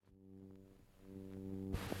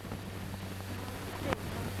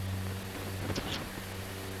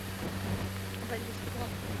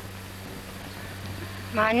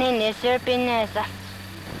My name is Serpinesa.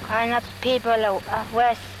 I'm a people of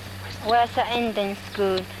West Indian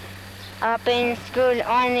School. I've been in school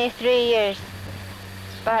only 3 years,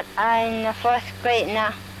 but I'm in the 4th grade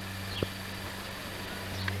now.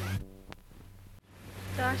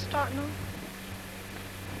 Do I start now?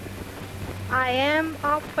 I am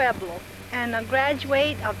a Pueblo and a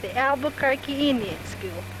graduate of the Albuquerque Indian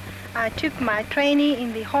School. I took my training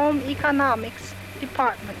in the Home Economics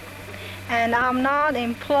Department, and I'm not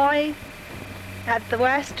employed at the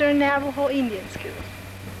Western Navajo Indian School.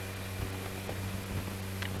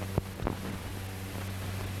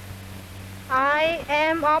 I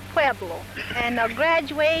am a Pueblo and a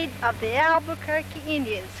graduate of the Albuquerque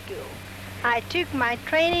Indian School. I took my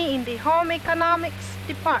training in the Home Economics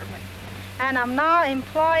Department, and I'm now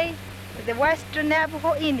employed at the Western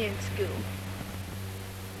Navajo Indian School.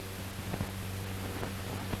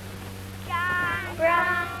 John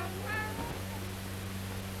Brown.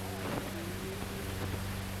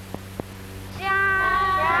 John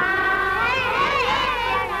Brown.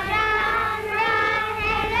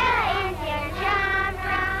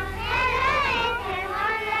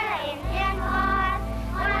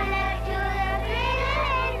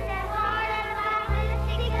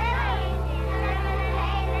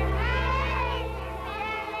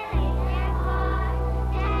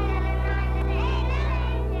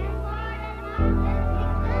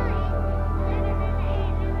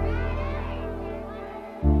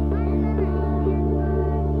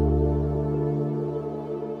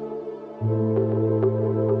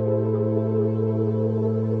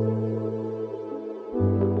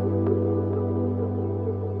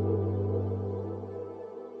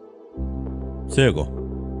 Sergo.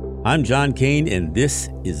 I'm John Kane, and this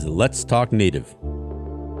is Let's Talk Native.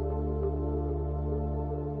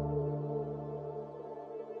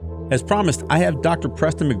 As promised, I have Dr.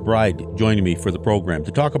 Preston McBride joining me for the program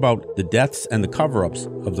to talk about the deaths and the cover-ups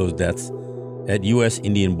of those deaths at U.S.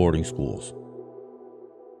 Indian boarding schools.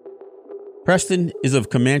 Preston is of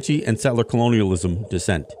Comanche and settler colonialism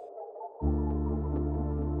descent.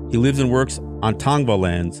 He lives and works on Tongva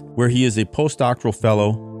lands, where he is a postdoctoral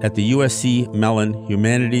fellow at the USC Mellon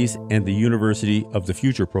Humanities and the University of the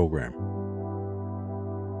Future program.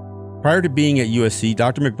 Prior to being at USC,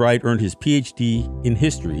 Dr. McBride earned his PhD in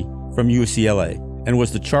history from UCLA and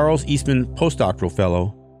was the Charles Eastman Postdoctoral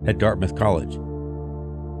Fellow at Dartmouth College.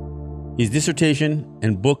 His dissertation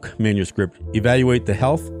and book manuscript evaluate the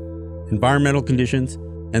health, environmental conditions,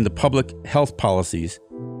 and the public health policies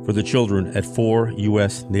for the children at 4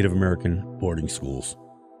 U.S. Native American boarding schools.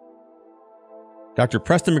 Dr.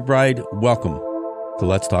 Preston McBride, welcome to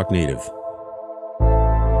Let's Talk Native.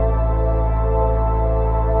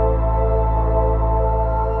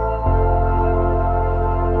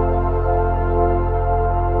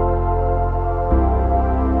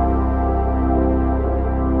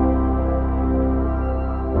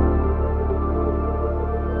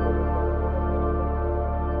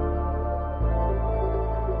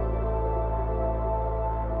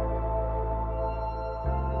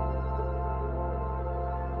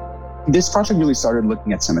 This project really started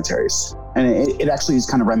looking at cemeteries, and it actually is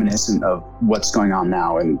kind of reminiscent of what's going on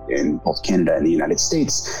now in both Canada and the United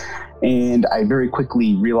States. And I very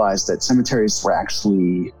quickly realized that cemeteries were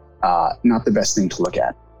actually not the best thing to look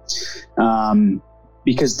at,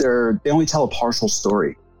 because they only tell a partial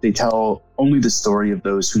story. They tell only the story of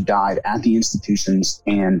those who died at the institutions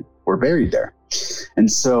and were buried there.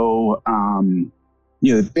 And so,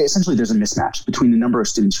 essentially there's a mismatch between the number of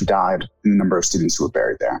students who died and the number of students who were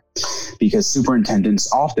buried there, because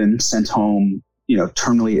superintendents often sent home,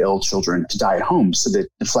 terminally ill children to die at home. So they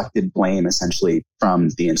deflected blame essentially from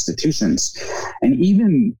the institutions. And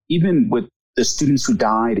even with the students who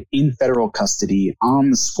died in federal custody on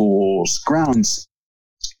the school's grounds,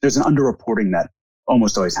 there's an underreporting that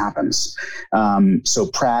almost always happens. So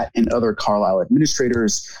Pratt and other Carlisle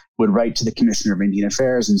administrators would write to the Commissioner of Indian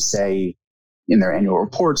Affairs and say, in their annual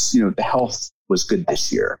reports, the health was good this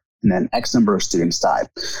year, and then X number of students died.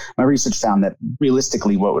 My research found that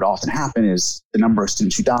realistically, what would often happen is the number of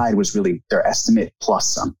students who died was really their estimate plus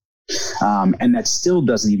some. And that still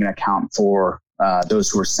doesn't even account for those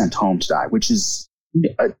who were sent home to die, which is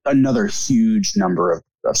another huge number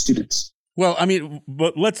of students. Well, I mean,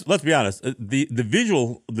 but let's be honest. The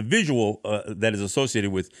visual that is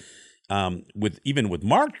associated with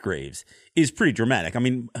marked graves is pretty dramatic. I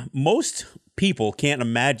mean, most people can't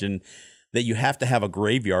imagine that you have to have a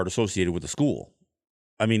graveyard associated with a school.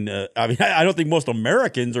 I don't think most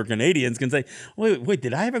Americans or Canadians can say, wait,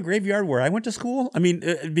 did I have a graveyard where I went to school?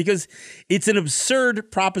 Because it's an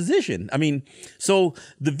absurd proposition. So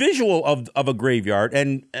the visual of a graveyard,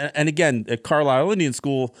 and again, at Carlisle Indian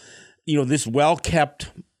School, this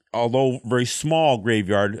well-kept, although very small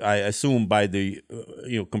graveyard, I assume by the,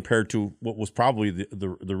 compared to what was probably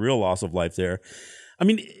the real loss of life there.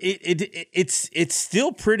 It's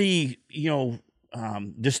still pretty,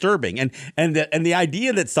 disturbing, and the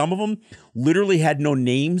idea that some of them literally had no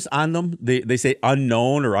names on them. They say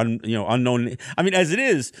unknown or unknown. As it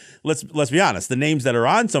is, let's be honest. The names that are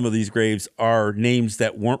on some of these graves are names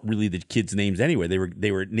that weren't really the kids' names anyway.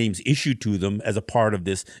 They were names issued to them as a part of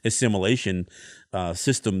this assimilation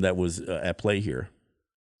system that was at play here.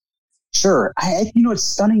 Sure. It's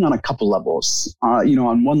stunning on a couple levels.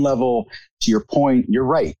 On one level, to your point, you're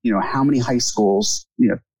right. How many high schools,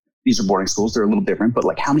 these are boarding schools, they're a little different, but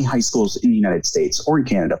like how many high schools in the United States or in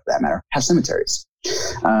Canada for that matter have cemeteries?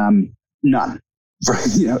 None.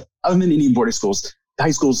 Other than Indian boarding schools, the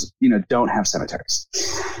high schools, don't have cemeteries.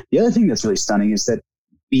 The other thing that's really stunning is that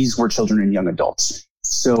these were children and young adults.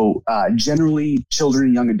 So generally, children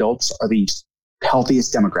and young adults are the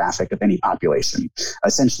healthiest demographic of any population.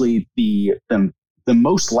 Essentially, the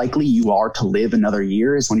most likely you are to live another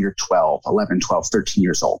year is when you're 11, 12, 13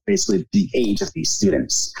 years old, basically the age of these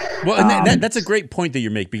students. Well, and that's a great point that you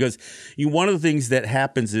make, because one of the things that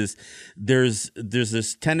happens is there's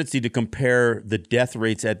this tendency to compare the death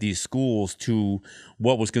rates at these schools to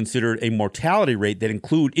what was considered a mortality rate that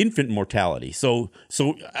include infant mortality. So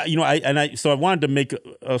I wanted to make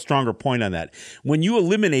a stronger point on that. When you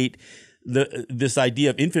eliminate this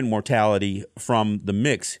idea of infant mortality from the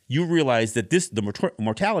mix, you realize that the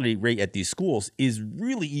mortality rate at these schools is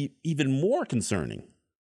really even more concerning.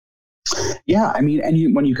 Yeah,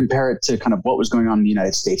 when you compare it to kind of what was going on in the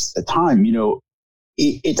United States at the time,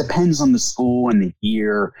 it depends on the school and the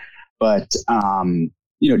year, but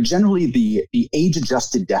generally the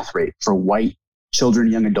age-adjusted death rate for white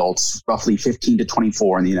children, young adults, roughly 15 to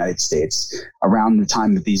 24 in the United States, around the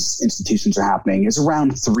time that these institutions are happening, is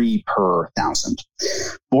around 3 per 1,000.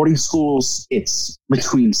 Boarding schools, it's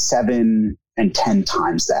between 7 and 10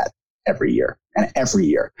 times that every year. And every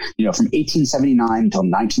year, from 1879 until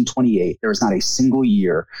 1928, there was not a single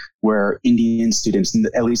year where Indian students,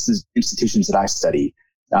 at least the institutions that I study,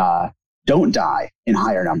 don't die in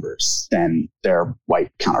higher numbers than their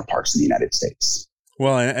white counterparts in the United States.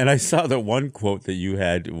 Well, and I saw that one quote that you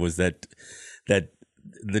had was that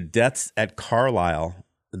the deaths at Carlisle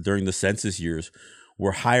during the census years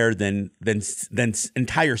were higher than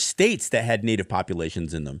entire states that had native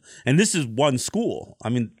populations in them. And this is one school.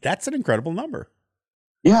 That's an incredible number.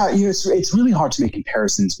 Yeah, it's really hard to make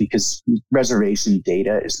comparisons because reservation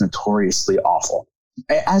data is notoriously awful,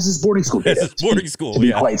 as is boarding school data. To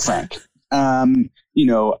be quite frank. I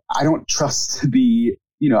don't trust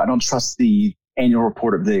the annual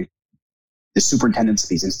report of the superintendents of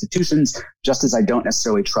these institutions, just as I don't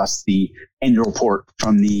necessarily trust the annual report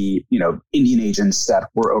from the Indian agents that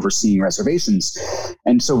were overseeing reservations.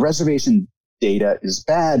 And so reservation data is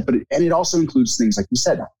bad, but it also includes things like you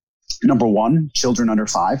said. Number one, children under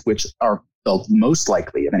 5, which are the most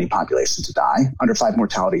likely of any population to die. Under 5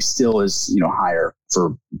 mortality still is higher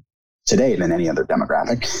for today than any other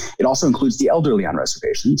demographic. It also includes the elderly on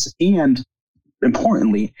reservations, and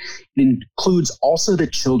importantly, it includes also the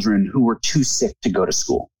children who were too sick to go to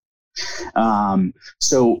school.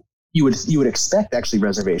 So you would expect actually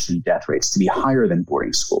reservation death rates to be higher than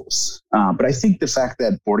boarding schools. But I think the fact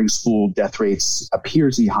that boarding school death rates appear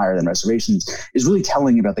to be higher than reservations is really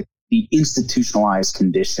telling about the institutionalized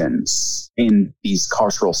conditions in these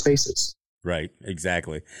carceral spaces. Right,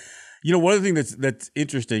 exactly. One of the things that's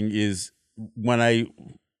interesting is when I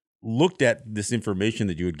looked at this information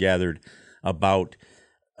that you had gathered about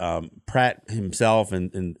Pratt himself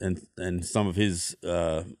and some of his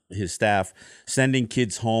staff sending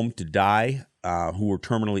kids home to die who were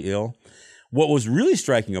terminally ill. What was really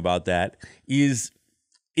striking about that is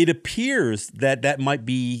it appears that might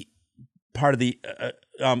be part of the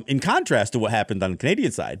in contrast to what happened on the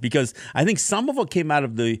Canadian side, because I think some of what came out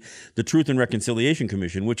of the Truth and Reconciliation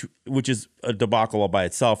Commission, which is a debacle all by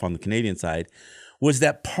itself on the Canadian side, was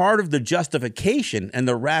that part of the justification and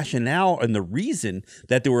the rationale and the reason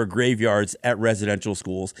that there were graveyards at residential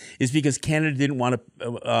schools is because Canada didn't want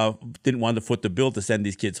to foot the bill to send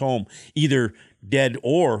these kids home, either dead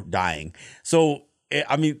or dying. So,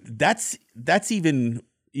 that's even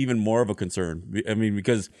more of a concern.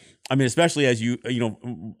 Because especially as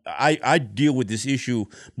I deal with this issue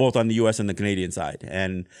both on the U.S. and the Canadian side,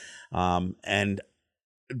 and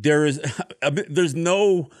there's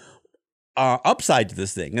no upside to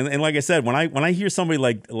this thing. And like I said, when I hear somebody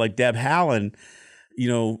like Deb Haaland,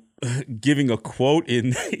 giving a quote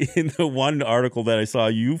in the one article that I saw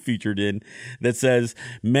you featured in that says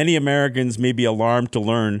many Americans may be alarmed to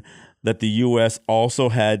learn that the U.S. also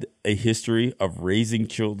had a history of raising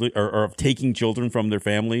children or of taking children from their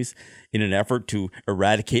families in an effort to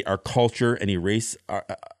eradicate our culture and erase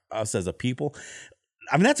us as a people.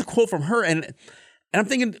 I mean, that's a quote from her. And I'm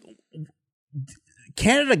thinking,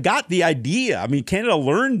 Canada got the idea. I mean, Canada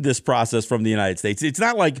learned this process from the United States. It's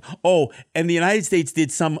not like, and the United States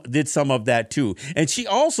did some of that too. And she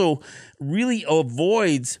also really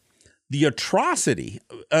avoids the atrocity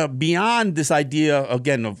beyond this idea,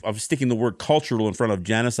 again, of sticking the word cultural in front of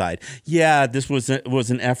genocide. Yeah, this was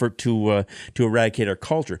an effort to eradicate our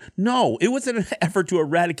culture. No, it was an effort to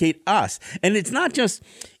eradicate us. And it's not just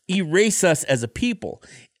erase us as a people.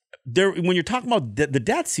 When you're talking about the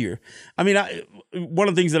deaths here, I mean, one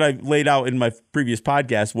of the things that I laid out in my previous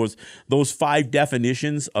podcast was those 5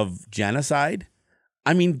 definitions of genocide.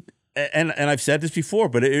 I mean, and I've said this before,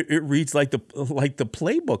 but it reads like the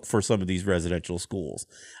playbook for some of these residential schools.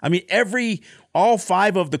 I mean, all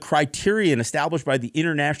 5 of the criterion established by the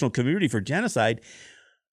international community for genocide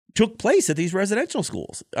took place at these residential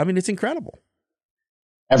schools. I mean, it's incredible.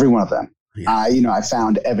 Every one of them. Yeah. I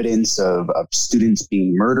found evidence of students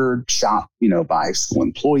being murdered, shot, by school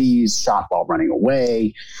employees, shot while running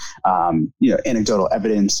away. Anecdotal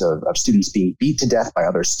evidence of students being beat to death by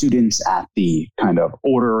other students at the kind of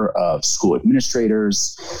order of school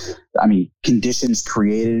administrators. I mean, conditions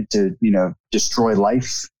created to, destroy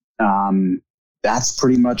life. That's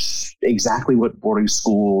pretty much exactly what boarding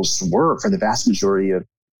schools were for the vast majority of,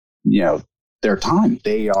 their time.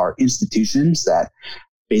 They are institutions that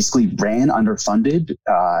basically ran underfunded,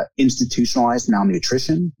 institutionalized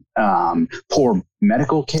malnutrition, poor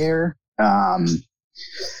medical care,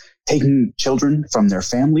 taking children from their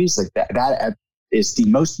families. Like that is the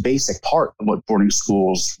most basic part of what boarding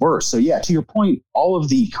schools were. So yeah, to your point, all of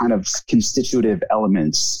the kind of constitutive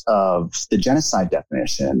elements of the genocide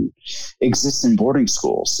definition exist in boarding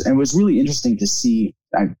schools. And it was really interesting to see,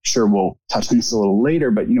 I'm sure we'll touch on this a little later,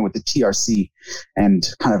 but with the TRC and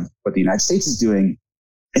kind of what the United States is doing,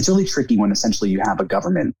 it's really tricky when essentially you have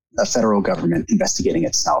a federal government investigating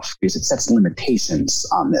itself because it sets limitations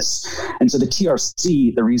on this. And so the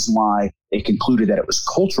TRC, the reason why it concluded that it was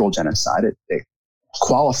cultural genocide, it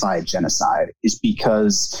qualified genocide, is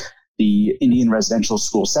because the Indian Residential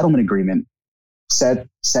School Settlement Agreement set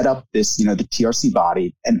up this, the TRC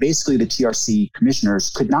body, and basically the TRC commissioners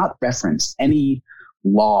could not reference any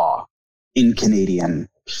law in Canadian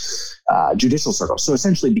judicial circles. So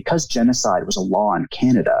essentially, because genocide was a law in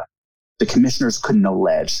Canada, the commissioners couldn't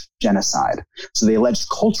allege genocide. So they alleged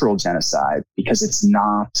cultural genocide because it's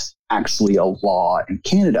not actually a law in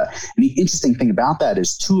Canada. And the interesting thing about that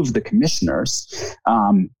is 2 of the commissioners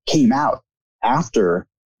came out after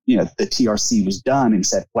the TRC was done and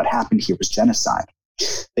said what happened here was genocide.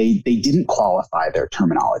 They didn't qualify their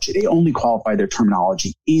terminology. They only qualified their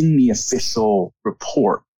terminology in the official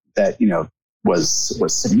report that was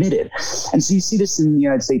submitted. And so you see this in the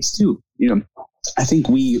United States too. I think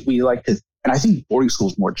we like to, and I think boarding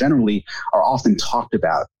schools more generally are often talked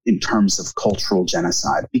about in terms of cultural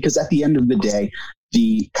genocide, because at the end of the day,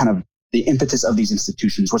 the impetus of these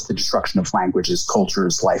institutions was the destruction of languages,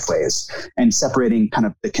 cultures, lifeways, and separating kind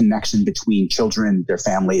of the connection between children, their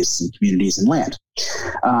families, and communities and land.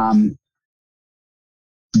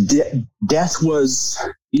 Death was,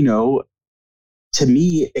 to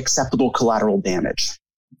me, acceptable collateral damage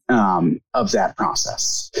of that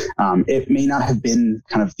process. It may not have been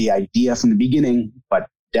kind of the idea from the beginning, but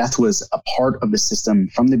death was a part of the system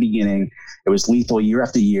from the beginning. It was lethal year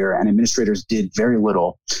after year, and administrators did very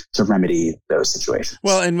little to remedy those situations.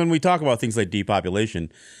 Well, and when we talk about things like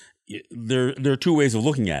depopulation, there are 2 ways of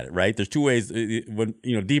looking at it, right? There's 2 ways. When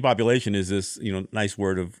depopulation is this nice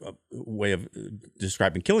way of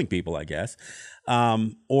describing killing people, I guess,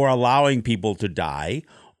 or allowing people to die,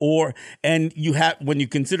 and when you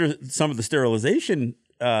consider some of the sterilization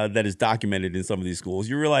that is documented in some of these schools,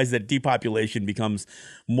 you realize that depopulation becomes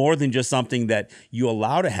more than just something that you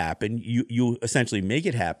allow to happen. You essentially make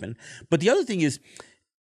it happen. But the other thing is,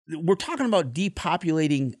 we're talking about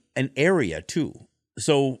depopulating an area too.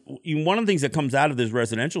 So one of the things that comes out of this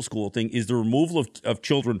residential school thing is the removal of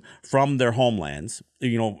children from their homelands,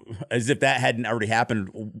 as if that hadn't already happened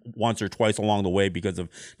once or twice along the way because of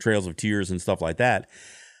trails of tears and stuff like that.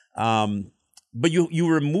 but you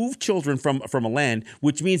remove children from a land,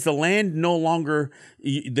 which means the land no longer,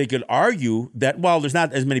 they could argue that, well, there's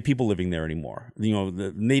not as many people living there anymore.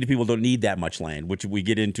 The Native people don't need that much land, which we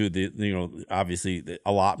get into obviously the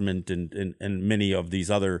allotment and many of these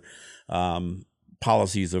other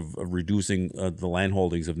policies of reducing the land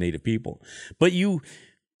holdings of Native people. But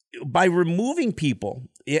by removing people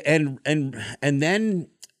and then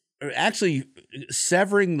actually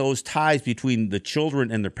severing those ties between the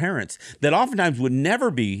children and their parents that oftentimes would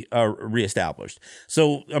never be reestablished.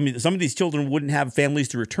 So, I mean, some of these children wouldn't have families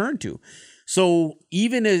to return to. So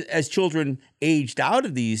even as children aged out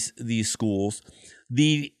of these schools,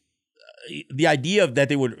 the idea of that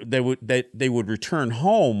they would return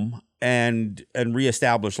home and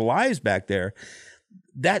reestablish lives back there,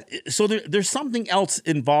 there's something else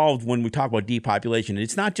involved when we talk about depopulation.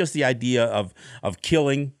 It's not just the idea of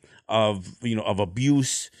killing, of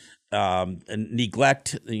abuse, and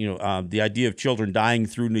neglect, the idea of children dying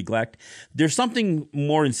through neglect. There's something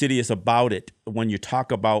more insidious about it when you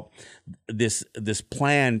talk about this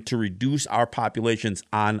plan to reduce our populations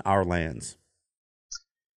on our lands.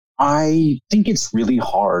 I think it's really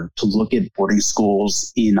hard to look at boarding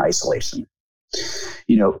schools in isolation.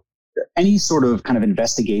 Any sort of kind of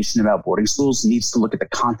investigation about boarding schools needs to look at the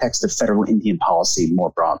context of federal Indian policy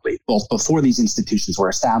more broadly, both before these institutions were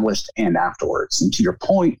established and afterwards. And to your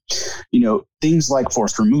point, things like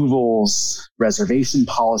forced removals, reservation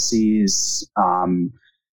policies,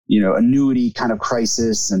 annuity kind of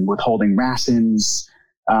crisis and withholding rations,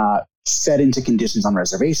 fed into conditions on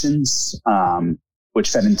reservations, which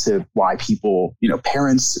fed into why people,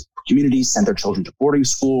 parents, communities sent their children to boarding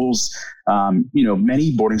schools.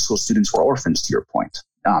 Many boarding school students were orphans, to your point,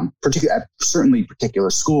 certainly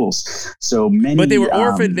particular schools. So many, but they were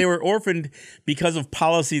orphaned. They were orphaned because of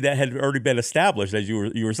policy that had already been established, as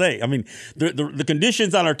you were saying. I mean, the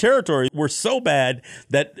conditions on our territory were so bad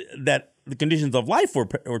that the conditions of life were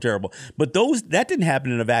terrible. But that didn't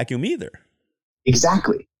happen in a vacuum either.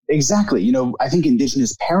 Exactly. I think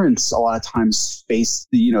Indigenous parents a lot of times face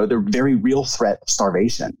the very real threat of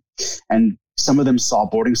starvation. And some of them saw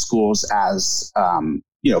boarding schools as,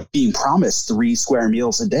 being promised 3 square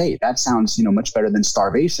meals a day. That sounds, much better than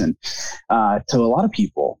starvation to a lot of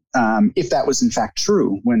people. If that was in fact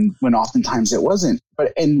true, when oftentimes it wasn't.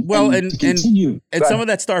 But some of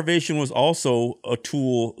that starvation was also a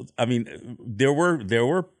tool. I mean, there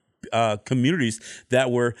were communities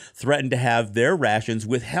that were threatened to have their rations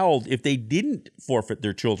withheld if they didn't forfeit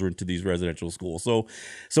their children to these residential schools. So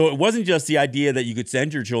it wasn't just the idea that you could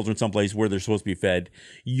send your children someplace where they're supposed to be fed.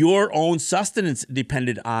 Your own sustenance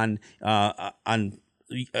depended on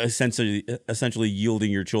essentially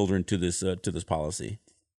yielding your children to this policy.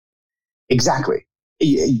 Exactly.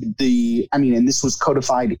 And this was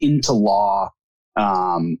codified into law.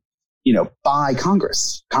 By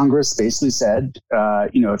Congress. Congress basically said,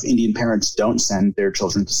 if Indian parents don't send their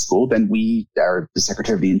children to school, then the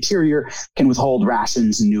Secretary of the Interior can withhold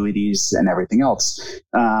rations, annuities, and everything else.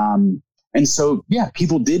 And so,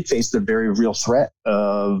 people did face the very real threat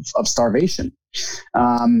of starvation.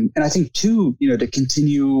 And I think too, to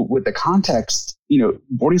continue with the context,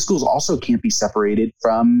 boarding schools also can't be separated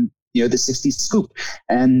from the 60s scoop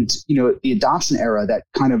and, the adoption era that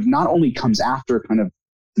kind of not only comes after kind of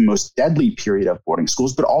the most deadly period of boarding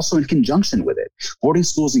schools, but also in conjunction with it. Boarding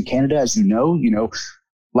schools in Canada, as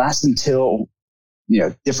last until,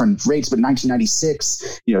 different rates, but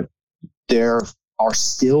 1996, there are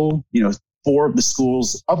still, 4 of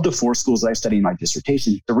the 4 schools that I studied in my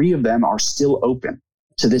dissertation, 3 of them are still open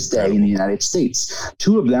to this day in the United States.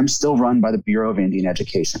 2 of them still run by the Bureau of Indian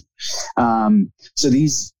Education. So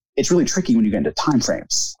it's really tricky when you get into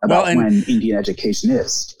timeframes about when Indian education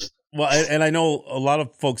is. Well, and I know a lot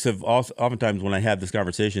of folks have oftentimes when I have this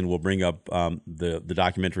conversation will bring up the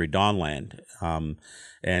documentary Dawnland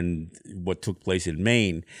and what took place in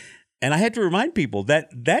Maine. And I had to remind people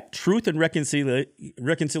that Truth and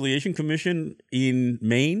Reconciliation Commission in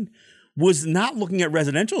Maine was not looking at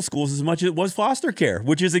residential schools as much as it was foster care,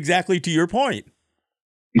 which is exactly to your point.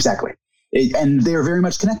 Exactly. And they're very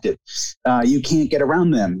much connected. You can't get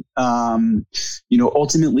around them.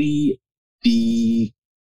 Ultimately, the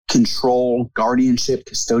control, guardianship,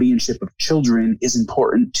 custodianship of children is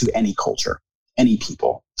important to any culture, any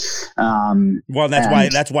people.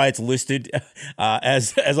 That's why it's listed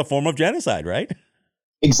as a form of genocide, right?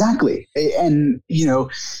 Exactly. And, to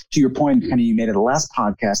your point, kind of you made it the last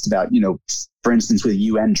podcast about, for instance, with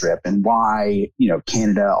UNDRIP and why,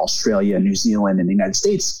 Canada, Australia, New Zealand, and the United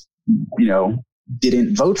States,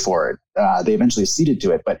 didn't vote for it. They eventually acceded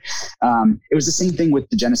to it. But it was the same thing with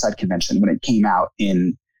the Genocide Convention when it came out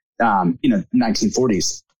in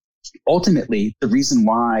 1940s. ultimately, the reason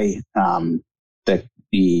why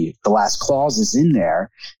the last clause is in there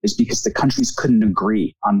is because the countries couldn't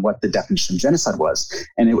agree on what the definition of genocide was.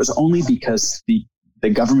 And it was only because the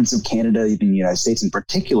governments of Canada, even the United States in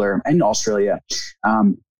particular, and Australia,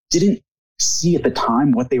 didn't see at the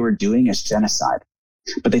time what they were doing as genocide.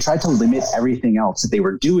 But they tried to limit everything else that they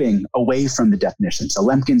were doing away from the definition. So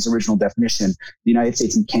Lemkin's original definition, the United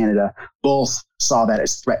States and Canada both saw that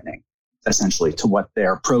as threatening, essentially, to what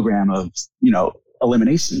their program of,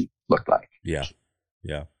 elimination looked like. Yeah.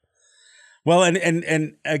 Yeah. Well,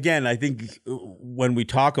 and again, I think when we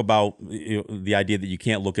talk about the idea that you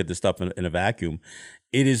can't look at this stuff in a vacuum,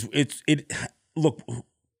 look,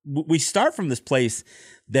 we start from this place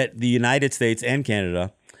that the United States and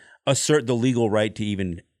Canada assert the legal right to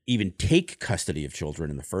even take custody of children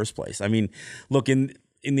in the first place. I mean, look, in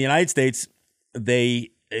the United States,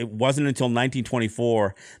 it wasn't until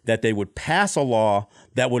 1924 that they would pass a law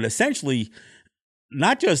that would essentially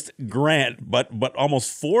not just grant, but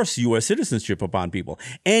almost force U.S. citizenship upon people.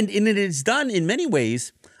 And it is done in many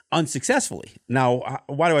ways unsuccessfully. Now,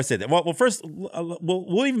 why do I say that? Well, first,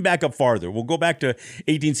 we'll even back up farther. We'll go back to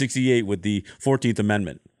 1868 with the 14th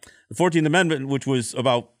Amendment. The 14th Amendment, which was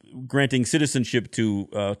about granting citizenship to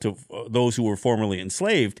those who were formerly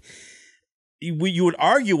enslaved. You would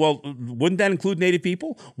argue, well, wouldn't that include Native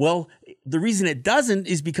people? Well, the reason it doesn't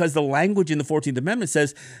is because the language in the 14th Amendment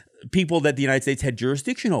says people that the United States had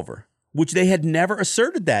jurisdiction over, which they had never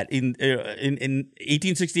asserted that in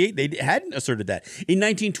 1868. They hadn't asserted that. In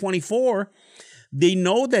 1924, they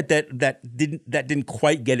know that didn't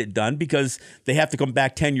quite get it done because they have to come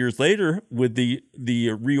back 10 years later with the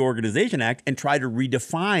Reorganization Act and try to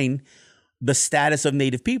redefine the status of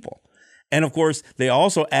Native people. And of course, they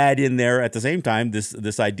also add in there at the same time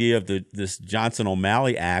this idea of this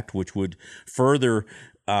Johnson-O'Malley Act, which would further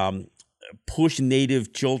push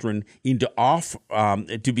Native children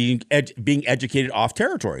to being educated off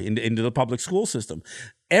territory into the public school system.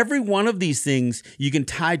 Every one of these things you can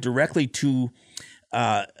tie directly to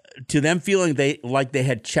them feeling they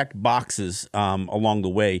had checked boxes along the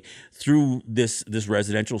way through this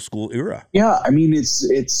residential school era. Yeah, I mean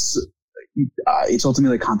it's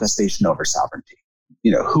ultimately a contestation over sovereignty.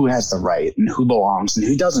 Who has the right and who belongs and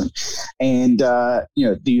who doesn't. And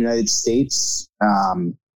the United States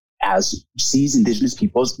sees indigenous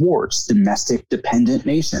people as wards, domestic dependent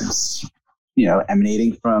nations,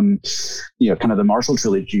 emanating from, kind of the Marshall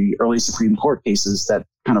Trilogy, early Supreme Court cases that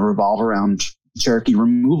kind of revolve around Cherokee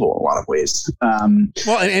removal in a lot of ways. And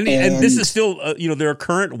this is still, there are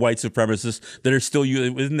current white supremacists that are still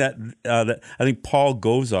using, isn't that I think Paul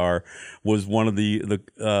Gosar was one of the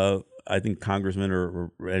I think congressmen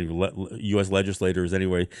or U.S. legislators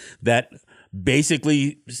anyway, that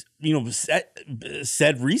basically,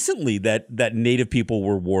 said recently that Native people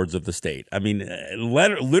were wards of the state. I mean,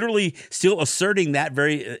 literally still asserting that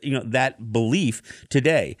that belief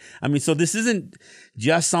today. I mean, so this isn't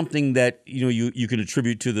just something that you can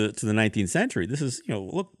attribute to the 19th century. This is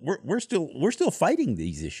look, we're still fighting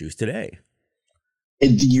these issues today.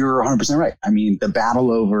 You're 100% right. I mean, the battle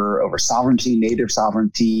over sovereignty, Native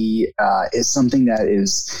sovereignty, is something that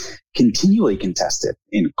is continually contested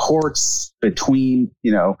in courts between,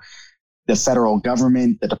 the federal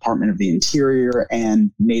government, the Department of the Interior,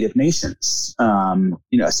 and Native nations,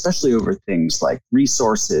 especially over things like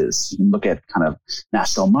resources. You can look at kind of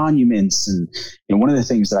national monuments. And one of the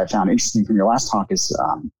things that I found interesting from your last talk is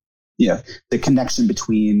the connection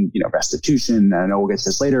between, restitution, and I know we'll get to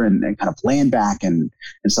this later, and kind of land back and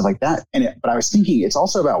stuff like that. But I was thinking it's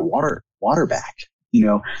also about water back.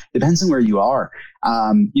 Depends on where you are.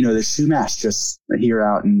 The Chumash just here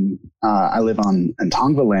out in, I live on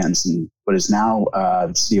Tongva lands and what is now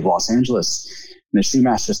the city of Los Angeles. And the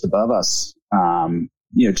Chumash just above us,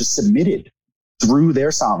 just submitted through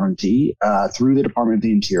their sovereignty, through the Department of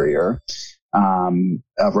the Interior,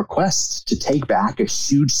 a request to take back a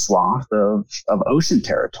huge swath of ocean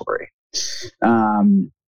territory.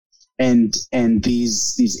 And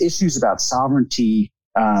these issues about sovereignty,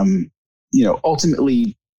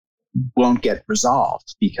 ultimately won't get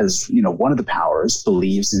resolved because, one of the powers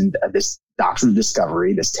believes in this doctrine of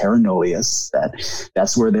discovery, this terra nullius,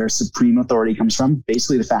 that's where their supreme authority comes from.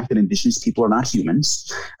 Basically the fact that indigenous people are not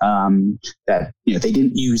humans, that, they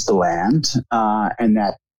didn't use the land, and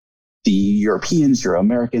that the Europeans,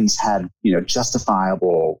 Euro-Americans had,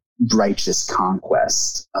 justifiable, righteous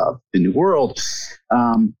conquest of the New World.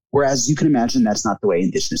 Whereas you can imagine that's not the way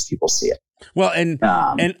indigenous people see it. Well, and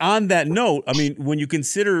on that note, I mean, when you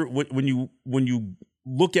consider when you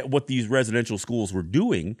look at what these residential schools were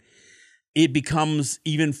doing, it becomes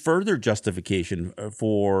even further justification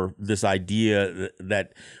for this idea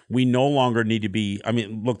that we no longer need to be. I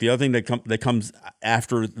mean, look, the other thing that comes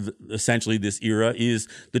after essentially this era is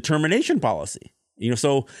the termination policy.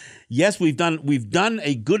 So yes, we've done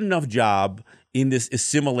a good enough job in this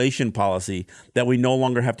assimilation policy that we no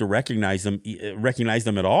longer have to recognize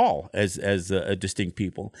them at all as a distinct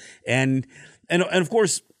people. And of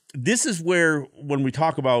course, this is where, when we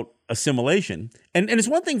talk about assimilation, and it's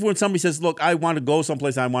one thing when somebody says, look, I want to go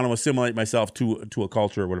someplace, I want to assimilate myself to a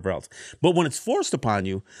culture or whatever else. But when it's forced upon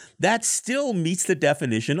you, that still meets the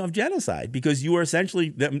definition of genocide, because you are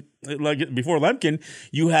essentially, like before Lemkin,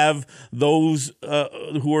 you have those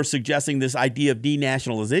who are suggesting this idea of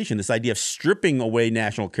denationalization, this idea of stripping away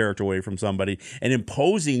national character away from somebody and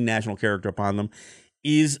imposing national character upon them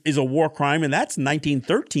is a war crime, and that's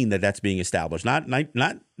 1913 that's being established, not the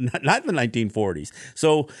 1940s.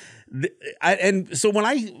 So, so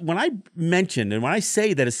when I mention and when I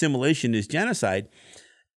say that assimilation is genocide,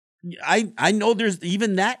 I know there's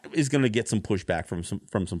even that is going to get some pushback from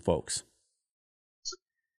some folks.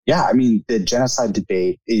 Yeah, I mean, the genocide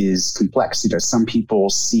debate is complex. Some people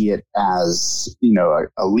see it as,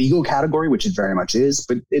 a legal category, which it very much is,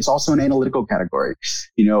 but it's also an analytical category.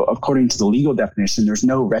 According to the legal definition, there's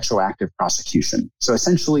no retroactive prosecution. So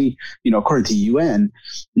essentially, according to UN,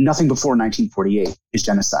 nothing before 1948 is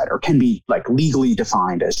genocide, or can be legally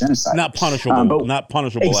defined as genocide. Not punishable,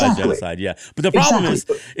 exactly. as genocide. Yeah, but the problem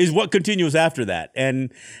is what continues after that,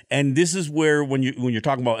 and this is where when you're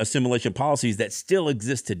talking about assimilation policies that still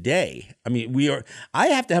exist today. I mean, I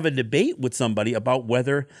have to have a debate with somebody about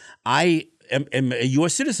whether I am a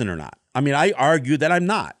U.S. citizen or not. I mean, I argue that I'm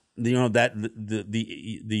not. That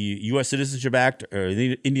the U.S. Citizenship Act, or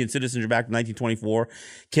the Indian Citizenship Act of 1924,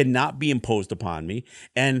 cannot be imposed upon me,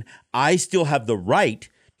 and I still have the right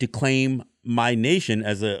to claim my nation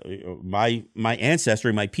as my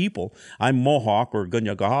ancestry, my people. I'm Mohawk or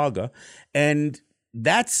Gunyagahaga, and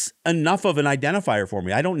that's enough of an identifier for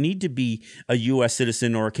me. I don't need to be a U.S.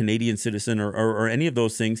 citizen or a Canadian citizen or any of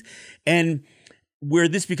those things. And where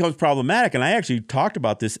this becomes problematic, and I actually talked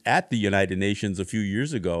about this at the United Nations a few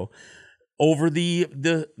years ago, over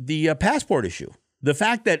the passport issue. The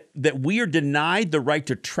fact that we are denied the right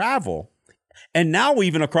to travel, and now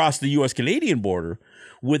even across the U.S.-Canadian border,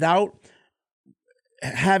 without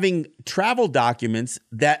having travel documents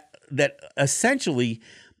that essentially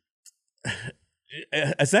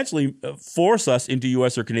force us into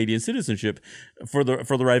U.S. or Canadian citizenship for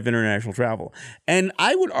the right of international travel. And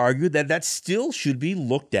I would argue that still should be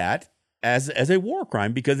looked at as a war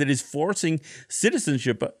crime, because it is forcing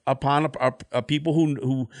citizenship upon a people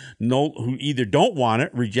who either don't want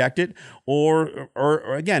it, reject it, or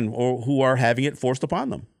who are having it forced upon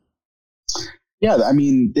them. Yeah, I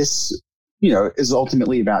mean, this is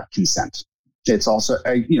ultimately about consent. It's also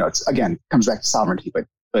it's again comes back to sovereignty, but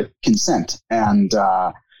consent and,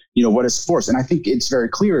 what is forced. And I think it's very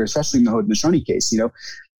clear, especially in the Haudenosaunee case, the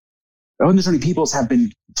Haudenosaunee peoples have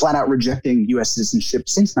been flat out rejecting U.S. citizenship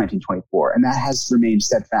since 1924, and that has remained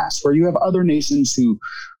steadfast, where you have other nations who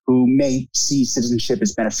may see citizenship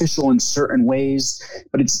as beneficial in certain ways,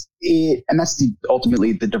 but and that's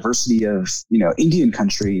ultimately the diversity of, Indian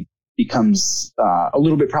country becomes a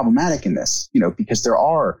little bit problematic in this, because there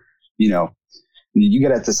are, you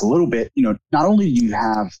get at this a little bit, not only do you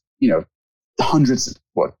have, hundreds,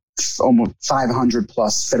 almost 500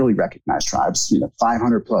 plus federally recognized tribes,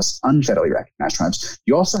 500 plus unfederally recognized tribes.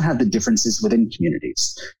 You also have the differences within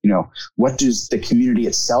communities. What does the community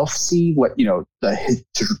itself see? What, the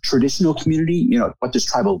traditional community, what does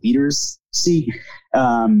tribal leaders see?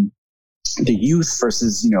 The youth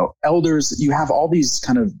versus, elders. You have all these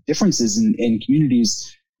kind of differences in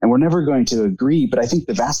communities, and we're never going to agree. But I think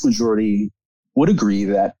the vast majority would agree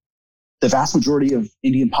that the vast majority of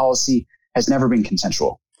Indian policy has never been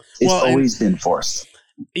consensual. It's always been forced.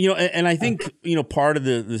 And I think, part of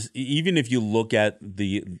this, even if you look at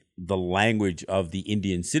the language of the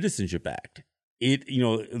Indian Citizenship Act,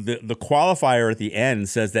 the qualifier at the end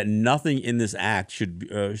says that nothing in this act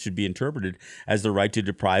should be interpreted as the right to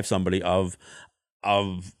deprive somebody of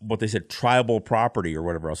what they said, tribal property or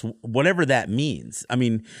whatever else, whatever that means. I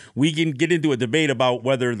mean, we can get into a debate about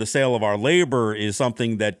whether the sale of our labor is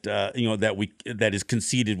something that that is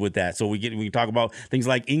conceded with that. So we can talk about things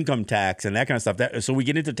like income tax and that kind of stuff. So we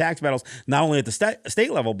get into tax battles not only at the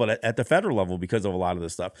state level but at the federal level because of a lot of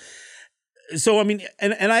this stuff. So I mean,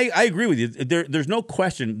 and I agree with you. There's no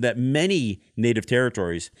question that many native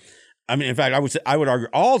territories, I mean, in fact, I would argue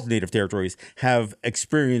all native territories have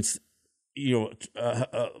experienced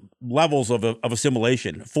levels of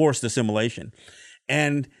assimilation, forced assimilation.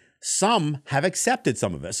 And some have accepted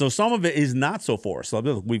some of it. So some of it is not so forced.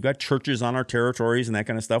 So we've got churches on our territories and that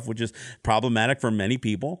kind of stuff, which is problematic for many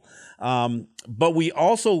people. But we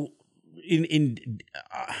also, in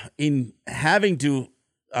having to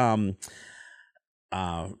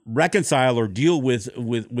reconcile or deal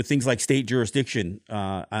with things like state jurisdiction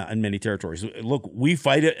in many territories. Look, we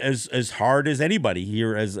fight it as hard as anybody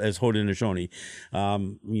here as Haudenosaunee.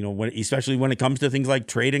 Especially when it comes to things like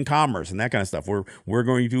trade and commerce and that kind of stuff. We're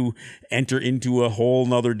going to enter into a whole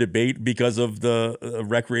nother debate because of the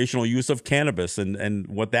recreational use of cannabis and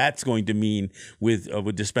what that's going to mean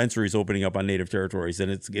with dispensaries opening up on native territories, and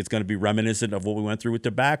it's going to be reminiscent of what we went through with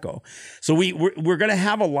tobacco. So we're going to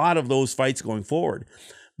have a lot of those fights going forward.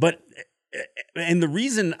 And the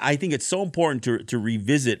reason I think it's so important to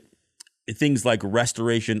revisit things like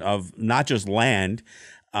restoration of not just land,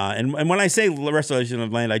 and when I say restoration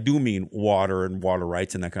of land, I do mean water and water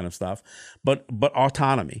rights and that kind of stuff, but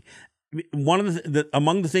autonomy. One of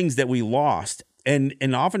among the things that we lost, and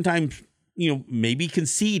oftentimes, maybe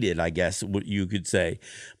conceded, I guess what you could say,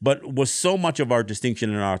 but was so much of our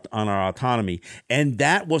distinction on our autonomy, and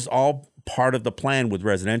that was all part of the plan with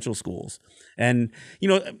residential schools. And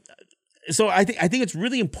so I think it's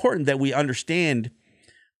really important that we understand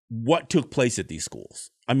what took place at these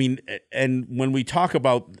schools. I mean, and when we talk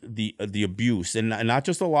about the abuse and not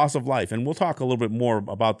just the loss of life, and we'll talk a little bit more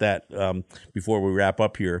about that before we wrap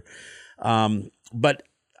up here. But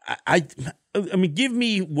I mean, give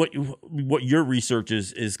me what your research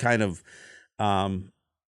is kind of,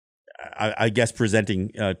 I guess,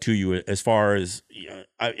 presenting to you as far as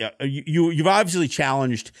you've obviously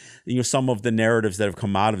challenged some of the narratives that have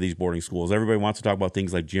come out of these boarding schools. Everybody wants to talk about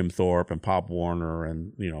things like Jim Thorpe and Pop Warner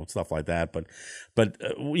and stuff like that. But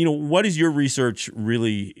what is your research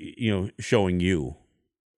really showing you?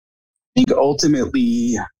 I think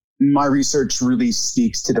ultimately my research really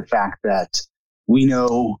speaks to the fact that we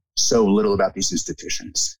know so little about these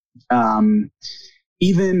institutions.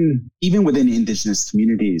 Even within indigenous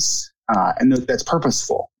communities, and that's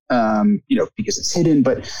purposeful, because it's hidden.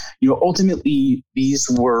 But ultimately, these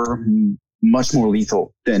were much more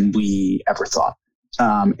lethal than we ever thought,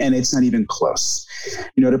 and it's not even close.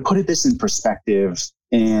 To put this in perspective,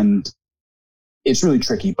 and it's really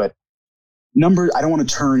tricky, but I don't want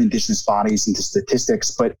to turn indigenous bodies into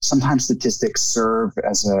statistics, but sometimes statistics serve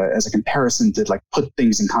as a comparison to put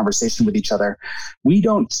things in conversation with each other. We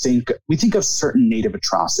think of certain native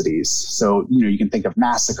atrocities. So, you can think of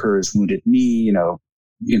massacres, Wounded Knee,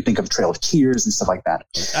 you can think of Trail of Tears and stuff like that.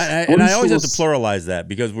 And I always have to pluralize that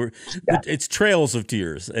because it's trails of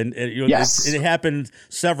tears, and yes. it happened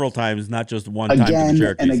several times, not just one time. Again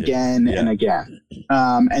and again and again.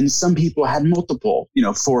 And some people had multiple,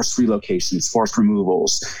 forced relocations, forced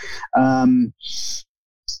removals.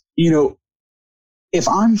 If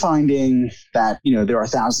I'm finding that, there are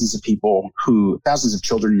thousands of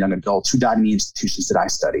children and young adults who died in the institutions that I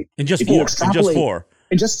studied. And just four.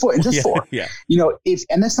 And just four. Yeah.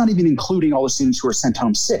 And that's not even including all the students who are sent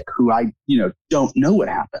home sick, who I, don't know what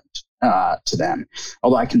happened to them.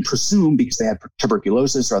 Although I can presume, because they had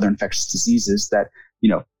tuberculosis or other infectious diseases, that,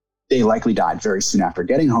 they likely died very soon after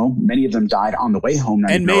getting home. Many of them died on the way home.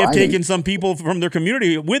 And may have taken some people from their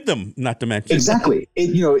community with them, not to mention. Exactly.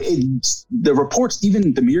 The reports,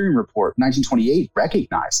 even the Miriam report, 1928,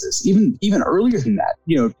 recognizes, even earlier than that,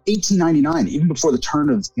 1899, even before the turn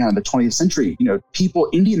of the 20th century,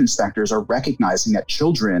 Indian inspectors are recognizing that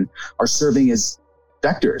children are serving as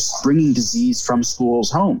vectors, bringing disease from schools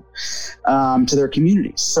home to their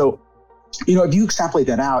communities. So, if you extrapolate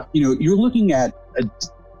that out, you're looking at a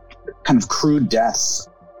kind of crude deaths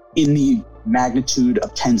in the magnitude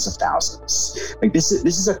of tens of thousands. This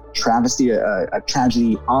is a travesty, a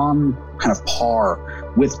tragedy on kind of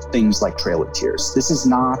par with things like Trail of Tears. This is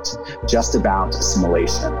not just about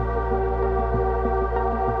assimilation.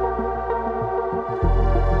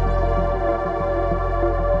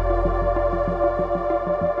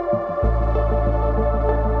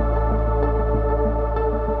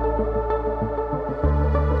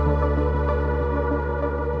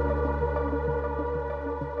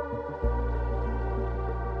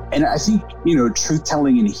 And I think,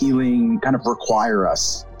 truth-telling and healing kind of require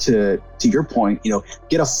us to your point,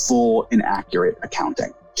 get a full and accurate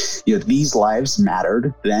accounting. These lives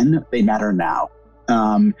mattered then, they matter now.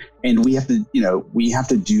 And we have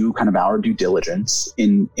to do kind of our due diligence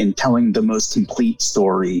in telling the most complete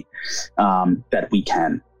story that we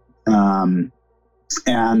can.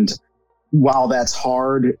 And while that's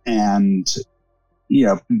hard and,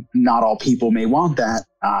 not all people may want that,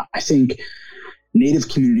 I think Native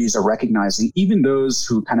communities are recognizing, even those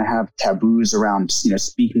who kind of have taboos around,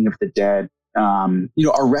 speaking of the dead,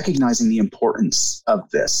 are recognizing the importance of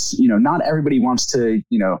this. Not everybody wants to,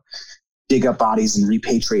 dig up bodies and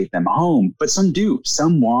repatriate them home, but some do.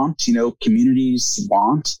 Some want, communities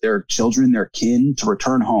want their children, their kin to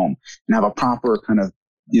return home and have a proper kind of,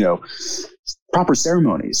 proper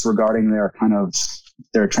ceremonies regarding their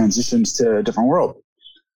transitions to a different world.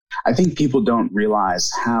 I think people don't realize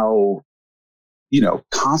how,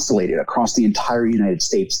 constellated across the entire United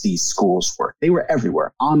States these schools were. They were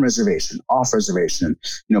everywhere, on reservation, off reservation,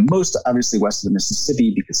 most obviously west of the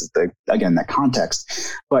Mississippi because of that context.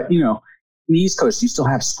 But, in the East Coast, you still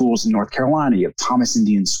have schools in North Carolina. You have Thomas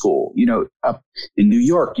Indian School. Up in New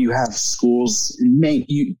York, you have schools in Maine.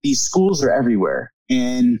 These schools are everywhere.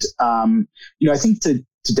 And, I think to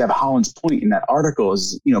Deb Haaland's point in that article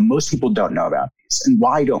is, most people don't know about these. And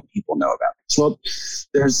why don't people know about this? Well,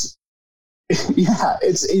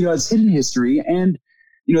 it's hidden history. And,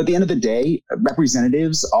 at the end of the day,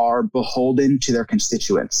 representatives are beholden to their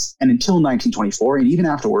constituents. And until 1924, and even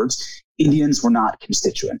afterwards, Indians were not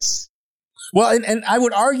constituents. Well, and I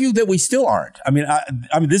would argue that we still aren't. I mean,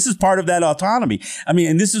 this is part of that autonomy. I mean,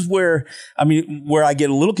 and this is where I get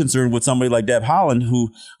a little concerned with somebody like Deb Haaland,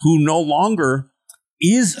 who no longer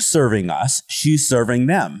is serving us. She's serving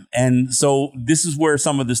them. And so this is where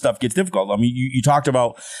some of this stuff gets difficult. I mean, you talked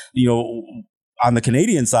about, on the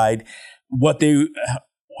Canadian side,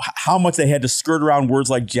 how much they had to skirt around words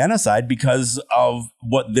like genocide because of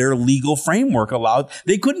what their legal framework allowed.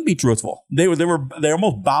 They couldn't be truthful. They're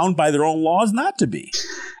almost bound by their own laws not to be.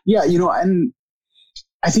 Yeah, and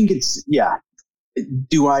I think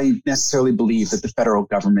do I necessarily believe that the federal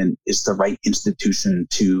government is the right institution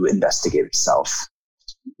to investigate itself?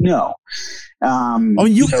 No. Are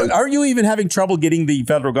you even having trouble getting the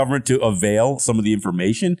federal government to avail some of the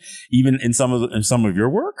information, even in some of your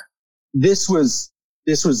work? This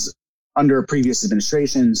was under previous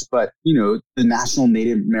administrations, but, the National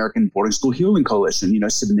Native American Boarding School Healing Coalition,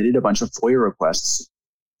 submitted a bunch of FOIA requests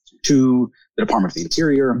to the Department of the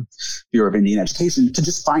Interior, Bureau of Indian Education, to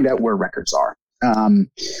just find out where records are.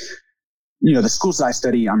 The schools that I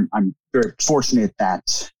study, I'm very fortunate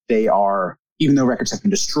that they are, even though records have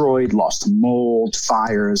been destroyed, lost to mold,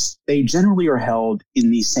 fires, they generally are held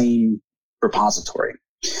in the same repository.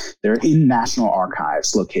 They're in National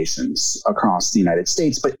Archives locations across the United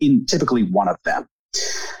States, but in typically one of them.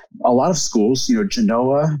 A lot of schools,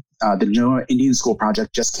 Genoa, the Genoa Indian School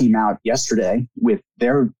Project just came out yesterday with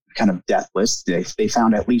their kind of death list. They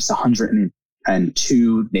found at least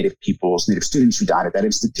 102 Native students who died at that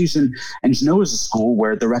institution. And Genoa is a school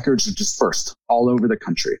where the records are dispersed all over the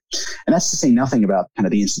country. And that's to say nothing about kind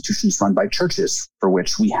of the institutions run by churches for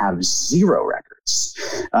which we have zero records.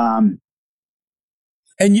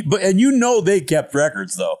 And they kept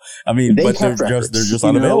records though. I mean, but they're just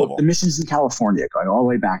unavailable. The missions in California, going all the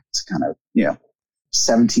way back to kind of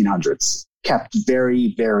 1700s, kept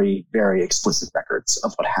very, very, very explicit records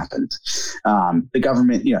of what happened. The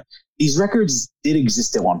government, these records did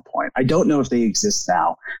exist at one point. I don't know if they exist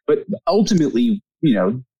now, but ultimately,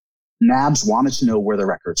 NABS wanted to know where the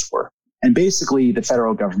records were, and basically the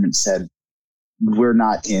federal government said, "We're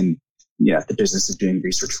not in." The business of doing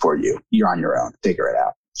research for you. You're on your own. Figure it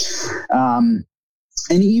out. And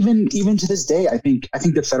even to this day, I think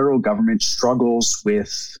the federal government struggles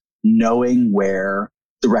with knowing where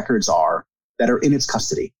the records are that are in its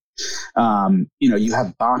custody. You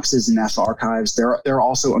have boxes in National Archives. They're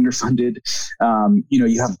also underfunded.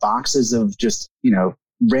 You have boxes of just,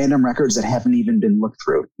 random records that haven't even been looked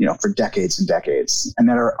through, for decades and decades, and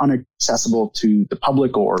that are inaccessible to the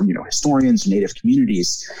public or, historians, Native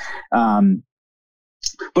communities.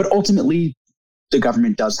 But ultimately, the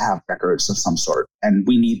government does have records of some sort, and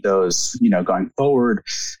we need those, going forward.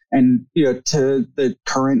 And, to the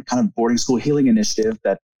current kind of boarding school healing initiative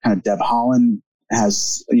that kind of Deb Haaland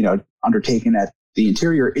has, undertaken at the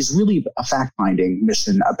Interior is really a fact-finding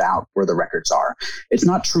mission about where the records are. It's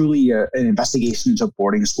not truly an investigation into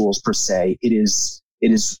boarding schools per se. It is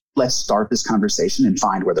let's start this conversation and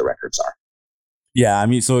find where the records are. Yeah, I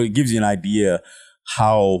mean, so it gives you an idea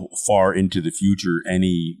how far into the future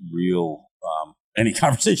any real any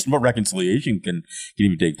conversation about reconciliation can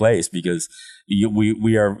even take place, because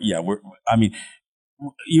we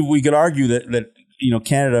could argue that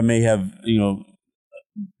Canada may have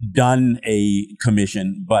done a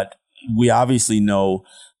commission, but we obviously know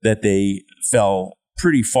that they fell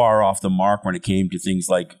pretty far off the mark when it came to things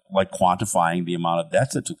like quantifying the amount of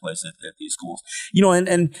deaths that took place at these schools.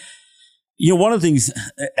 One of the things,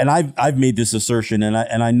 and I've made this assertion, and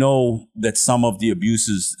I know that some of the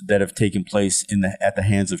abuses that have taken place at the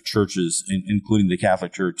hands of churches, including the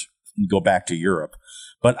Catholic Church, go back to Europe.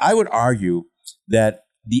 But I would argue that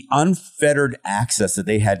the unfettered access that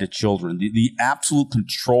they had to children, the absolute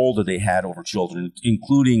control that they had over children,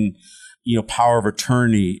 including, power of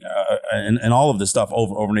attorney and all of this stuff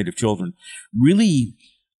over Native children, really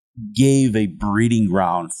gave a breeding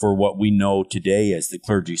ground for what we know today as the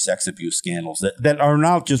clergy sex abuse scandals that are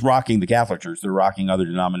not just rocking the Catholic Church, they're rocking other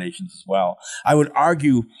denominations as well. I would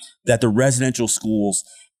argue that the residential schools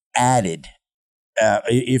added,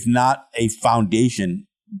 if not a foundation,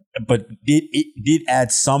 but it did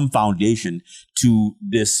add some foundation to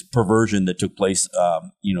this perversion that took place,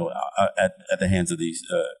 at the hands of these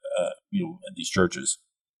churches.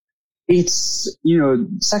 It's,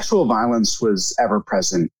 sexual violence was ever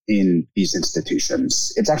present in these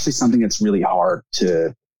institutions. It's actually something that's really hard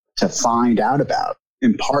to find out about,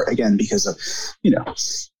 in part, again, because of,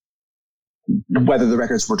 whether the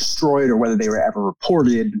records were destroyed or whether they were ever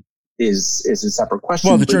reported is a separate question.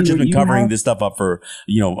 Well, the church has been covering this stuff up for,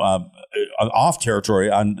 off territory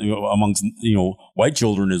amongst, white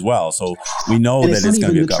children as well. So we know that it's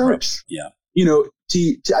going to be a cover up. Yeah.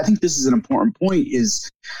 I think this is an important point is,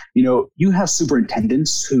 you have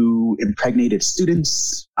superintendents who impregnated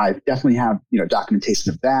students. I definitely have, documentation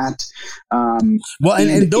of that. Well,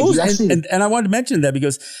 and I wanted to mention that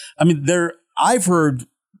because, I've heard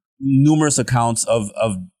numerous accounts of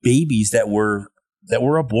babies that were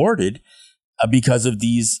aborted because of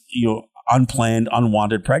these, unplanned,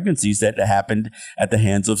 unwanted pregnancies that happened at the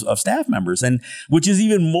hands of staff members, and which is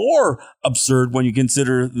even more absurd when you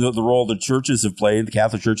consider the role the churches have played, the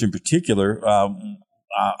Catholic Church in particular,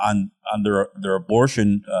 on their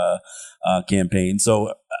abortion campaign.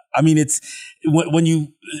 So, it's when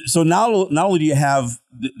you not only do you have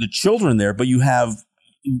the children there, but you have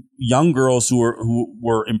young girls who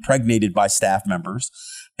were impregnated by staff members,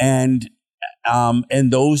 and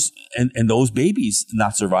those babies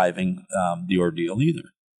not surviving the ordeal either.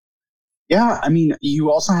 Yeah,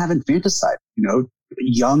 you also have infanticide.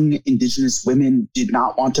 Young Indigenous women did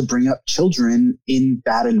not want to bring up children in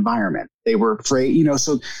that environment. They were afraid,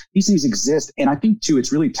 so these things exist. And I think, too,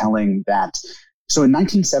 it's really telling that, so in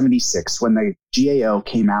 1976, when the GAO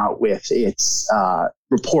came out with its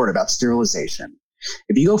report about sterilization,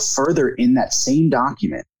 if you go further in that same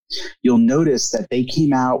document, you'll notice that they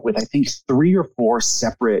came out with, I think, 3 or 4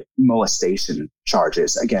 separate molestation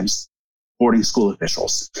charges against boarding school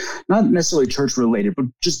officials, not necessarily church related, but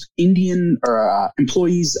just Indian or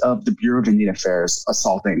employees of the Bureau of Indian Affairs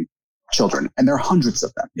assaulting children. And there are hundreds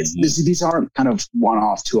of them. These aren't kind of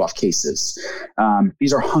one-off, two-off cases.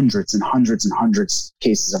 These are hundreds and hundreds and hundreds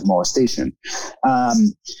cases of molestation.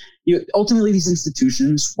 Ultimately, these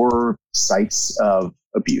institutions were sites of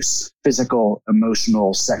abuse, physical,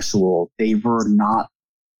 emotional, sexual. They were not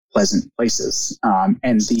pleasant places.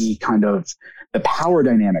 And the kind of the power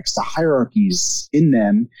dynamics, the hierarchies in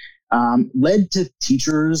them led to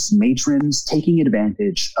teachers, matrons taking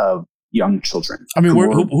advantage of young children.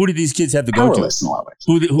 Who did these kids have to go to? In a lot of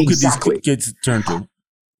ways. Who exactly. Could these kids turn to? And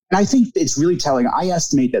I think it's really telling. I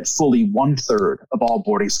estimate that fully 1/3 of all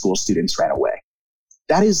boarding school students ran away.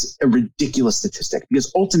 That is a ridiculous statistic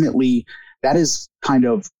because ultimately that is kind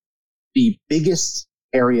of the biggest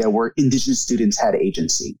area where Indigenous students had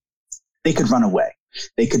agency. They could run away.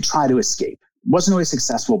 They could try to escape. It wasn't always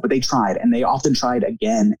successful, but they tried, and they often tried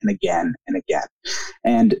again and again and again.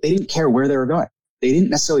 And they didn't care where they were going. They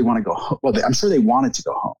didn't necessarily want to go home. Well, I'm sure they wanted to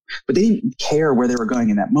go home, but they didn't care where they were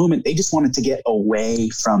going in that moment. They just wanted to get away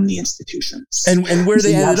from the institutions. And where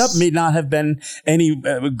they ended up may not have been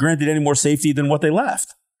granted any more safety than what they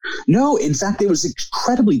left. No, in fact, it was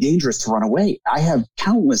incredibly dangerous to run away. I have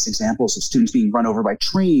countless examples of students being run over by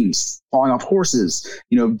trains, falling off horses,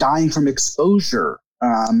 dying from exposure,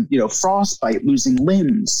 frostbite, losing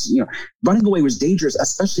limbs. Running away was dangerous,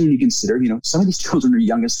 especially when you consider, some of these children are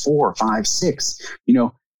young as 4, 5, 6.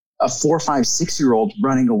 A 4, 5, 6-year-old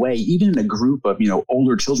running away, even in a group of,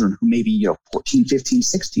 older children who may be, 14, 15,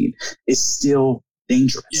 16, is still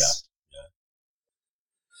dangerous. Yeah.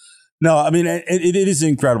 No, it is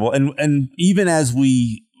incredible, and even as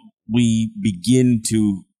we begin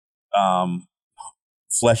to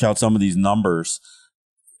flesh out some of these numbers,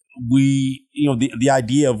 the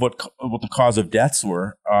idea of what the cause of deaths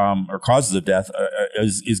were or causes of death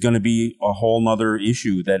is going to be a whole nother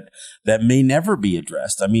issue that may never be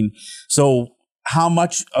addressed. So how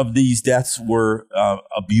much of these deaths were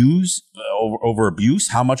abuse over abuse?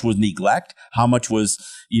 How much was neglect? How much was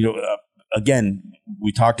again, we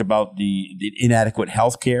talked about the inadequate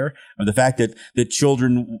health care, and the fact that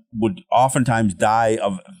children would oftentimes die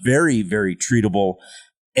of very, very treatable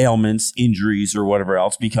ailments, injuries, or whatever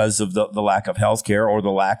else because of the lack of health care or the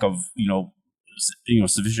lack of,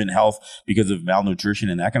 sufficient health because of malnutrition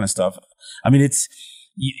and that kind of stuff.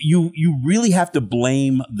 you really have to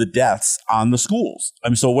blame the deaths on the schools. I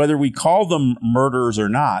mean, so whether we call them murders or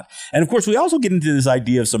not, and of course we also get into this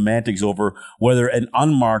idea of semantics over whether an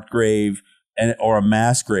unmarked grave or a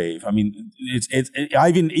mass grave. I mean,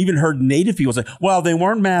 I've even heard Native people say, well, they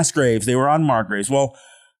weren't mass graves, they were unmarked graves. Well,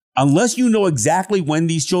 unless you know exactly when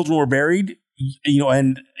these children were buried,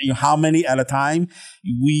 and how many at a time,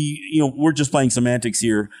 we're just playing semantics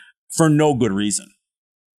here for no good reason.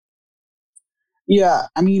 Yeah,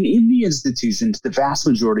 I mean, in the institutions, the vast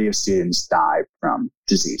majority of students die from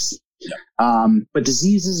disease. Yeah. But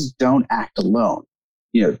diseases don't act alone.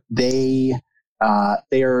 They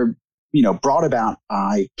are brought about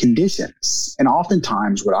by conditions. And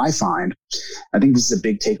oftentimes what I find, I think this is a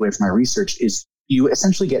big takeaway from my research, is you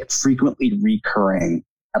essentially get frequently recurring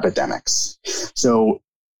epidemics. So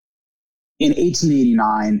in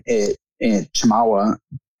 1889, at Chemawa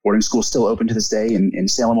boarding school, still open to this day in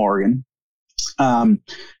Salem, Oregon,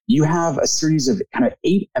 you have a series of kind of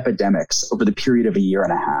 8 epidemics over the period of a year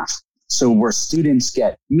and a half. So where students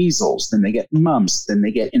get measles, then they get mumps, then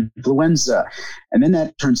they get influenza, and then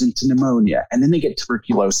that turns into pneumonia, and then they get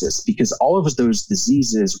tuberculosis, because all of those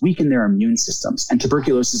diseases weaken their immune systems. And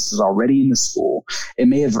tuberculosis is already in the school. It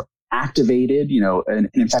may have activated, an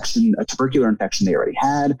infection, a tubercular infection they already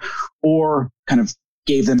had, or kind of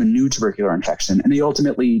gave them a new tubercular infection, and they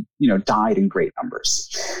ultimately, died in great numbers.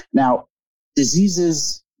 Now,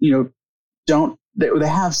 diseases, they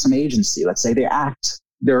have some agency. Let's say they act.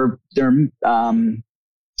 They're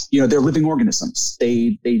living organisms.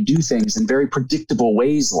 They do things in very predictable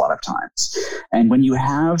ways a lot of times. And when you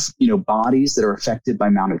have, bodies that are affected by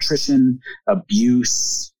malnutrition,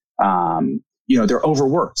 abuse, they're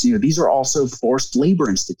overworked. These are also forced labor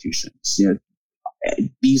institutions.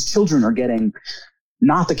 These children are getting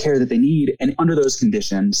not the care that they need. And under those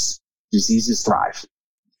conditions, diseases thrive.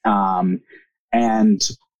 And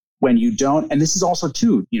when you don't, and this is also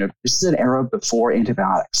too, this is an era before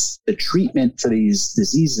antibiotics. The treatment for these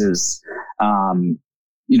diseases, vary.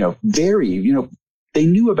 They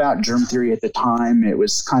knew about germ theory at the time. It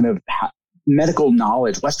was kind of medical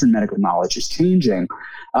knowledge, Western medical knowledge is changing.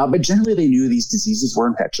 But generally they knew these diseases were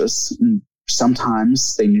infectious. And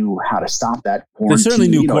sometimes they knew how to stop that. Quarantine, they certainly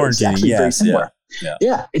knew quarantine. It's very similar. Yeah.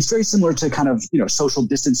 Yeah, it's very similar to kind of, social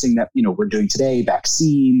distancing that, we're doing today,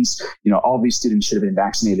 vaccines. All of these students should have been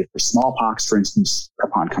vaccinated for smallpox, for instance,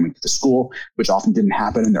 upon coming to the school, which often didn't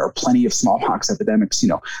happen. And there are plenty of smallpox epidemics,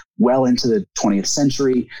 well into the 20th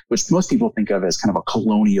century, which most people think of as kind of a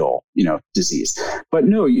colonial, disease. But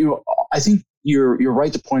no, I think you're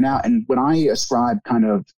right to point out. And when I ascribe kind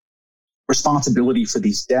of responsibility for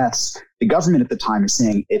these deaths, the government at the time is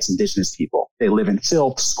saying it's indigenous people. They live in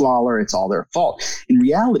filth, squalor, it's all their fault. In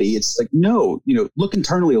reality, it's like, no, look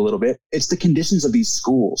internally a little bit. It's the conditions of these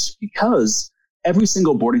schools, because every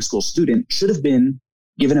single boarding school student should have been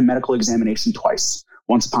given a medical examination twice,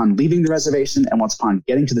 once upon leaving the reservation and once upon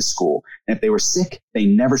getting to the school. And if they were sick, they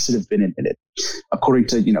never should have been admitted, according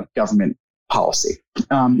to, government policy.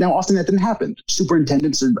 Now, often that didn't happen.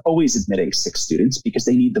 Superintendents are always admitting sick students because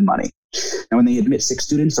they need the money. And when they admit sick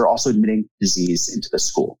students, they're also admitting disease into the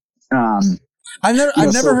school. I've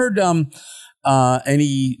never heard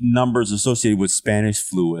any numbers associated with Spanish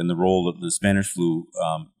flu and the role of the Spanish flu,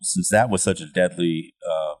 since that was such a deadly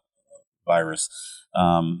virus.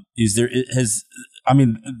 That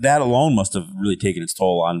alone must have really taken its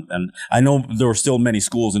toll on. And I know there were still many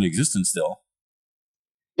schools in existence still.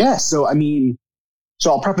 Yeah. So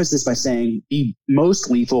I'll preface this by saying the most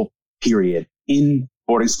lethal period in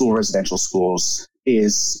boarding school residential schools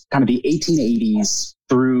is kind of the 1880s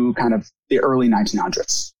through kind of the early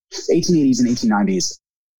 1900s. 1880s and 1890s,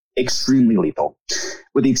 extremely lethal,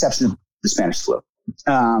 with the exception of the Spanish flu.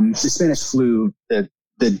 The Spanish flu, the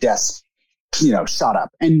deaths, shot up.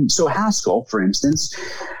 And so Haskell, for instance,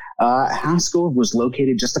 Haskell was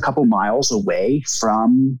located just a couple miles away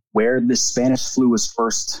from where the Spanish flu was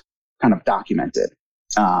first kind of documented,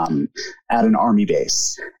 at an army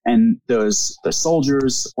base. And the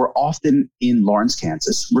soldiers were often in Lawrence,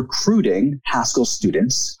 Kansas, recruiting Haskell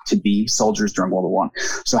students to be soldiers during World War I.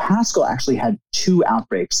 So Haskell actually had 2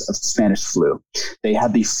 outbreaks of Spanish flu. They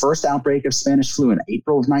had the first outbreak of Spanish flu in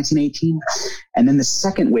April of 1918. And then the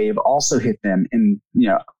second wave also hit them in,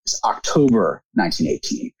 October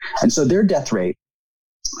 1918. And so their death rate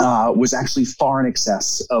was actually far in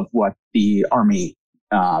excess of what the Army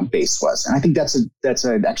base was. And I think that's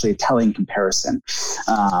actually a telling comparison.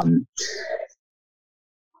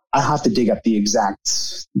 I'll have to dig up the exact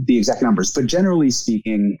numbers, but generally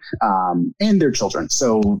speaking, and their children.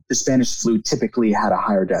 So the Spanish flu typically had a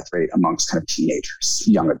higher death rate amongst kind of teenagers,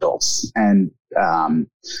 young adults. And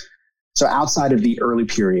So outside of the early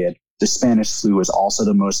period, the Spanish flu was also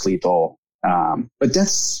the most lethal. But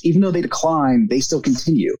deaths, even though they decline, they still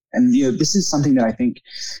continue. And, this is something that I think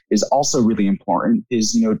is also really important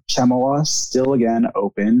is, Chemala still again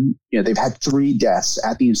open. They've had 3 deaths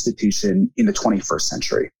at the institution in the 21st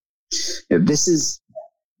century. This is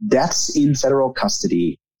deaths in federal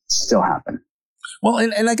custody still happen. Well,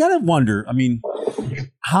 and I got to wonder,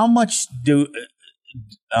 how much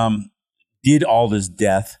did all this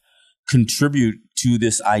death contribute to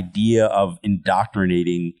this idea of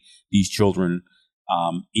indoctrinating these children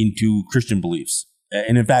into Christian beliefs,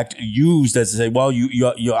 and in fact used as to say, well,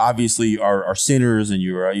 you obviously are sinners, and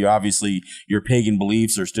you obviously your pagan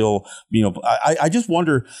beliefs are still, I just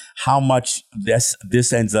wonder how much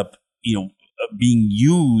this ends up, being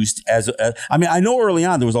used as I know early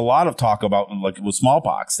on there was a lot of talk about, like with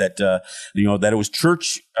smallpox, that that it was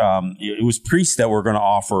church, it was priests that were going to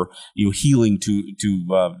offer healing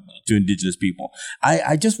to indigenous people.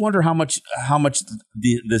 I just wonder how much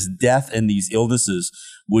this death and these illnesses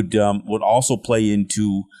would also play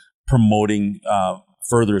into promoting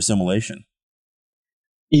further assimilation.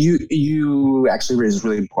 You actually raise a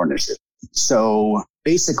really important issue. So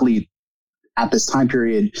basically, at this time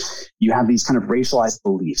period, you have these kind of racialized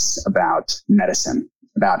beliefs about medicine,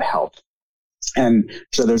 about health. And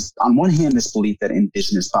so there's, on one hand, this belief that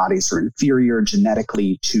indigenous bodies are inferior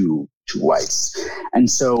genetically to whites.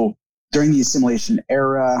 And so during the assimilation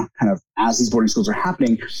era, kind of as these boarding schools are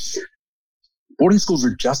happening, boarding schools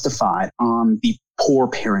are justified on the poor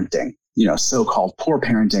parenting, so-called poor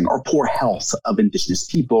parenting or poor health of indigenous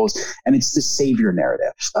peoples. And it's the savior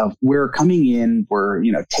narrative of we're coming in, we're,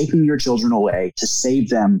 taking your children away to save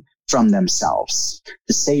them from themselves,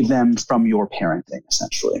 to save them from your parenting,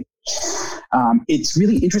 essentially. It's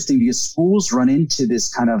really interesting because schools run into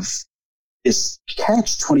this kind of this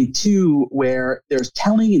catch-22 where they're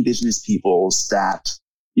telling indigenous peoples that,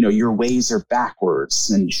 your ways are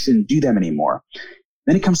backwards and you shouldn't do them anymore.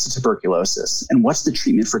 Then it comes to tuberculosis. And what's the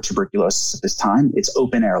treatment for tuberculosis at this time? It's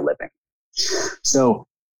open air living. So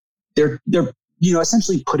they're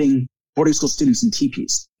essentially putting boarding school students in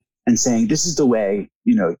teepees and saying, this is the way,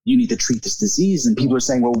 you need to treat this disease. And people are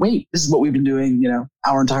saying, well, wait, this is what we've been doing,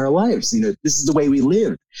 our entire lives. This is the way we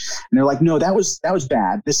live. And they're like, no, that was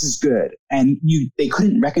bad. This is good. And they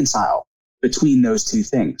couldn't reconcile between those two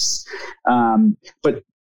things.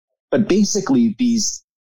 But basically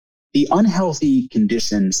the unhealthy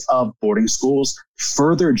conditions of boarding schools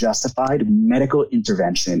further justified medical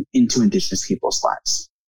intervention into indigenous people's lives.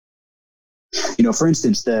 For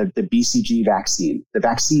instance, the BCG vaccine, the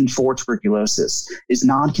vaccine for tuberculosis, is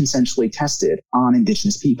non-consensually tested on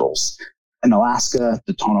indigenous peoples. In Alaska,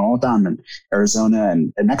 the Tohono O'odham, Arizona,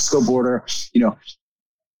 and the Mexico border,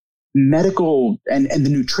 medical and the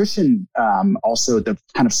nutrition, also the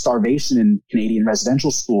kind of starvation in Canadian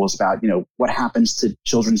residential schools about, what happens to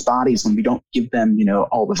children's bodies when we don't give them,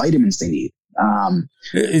 all the vitamins they need.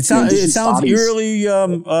 It sounds eerily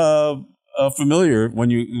familiar when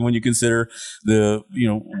you consider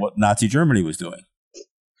what Nazi Germany was doing.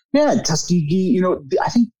 Yeah, Tuskegee, I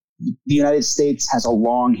think the United States has a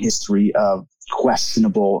long history of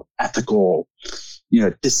questionable ethical,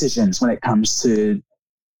 decisions when it comes to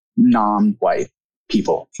non-white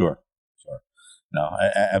people. Sure. No,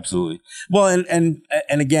 absolutely. Well, and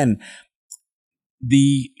again,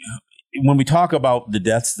 when we talk about the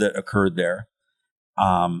deaths that occurred there,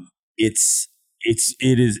 it's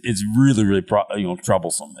really, really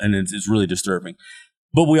troublesome, and it's really disturbing.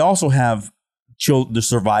 But we also have the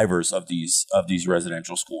survivors of these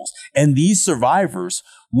residential schools, and these survivors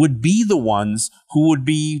would be the ones who would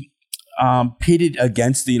be pitted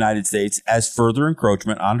against the United States as further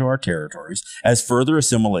encroachment onto our territories, as further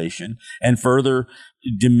assimilation and further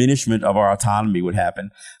diminishment of our autonomy would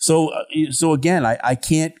happen. So again, I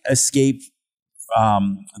can't escape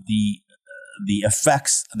the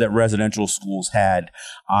effects that residential schools had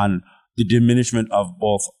on the diminishment of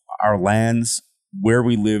both our lands, where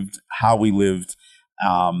we lived, how we lived,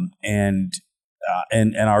 and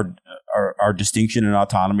our distinction and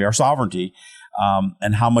autonomy, our sovereignty.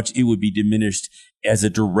 And how much it would be diminished as a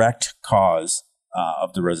direct cause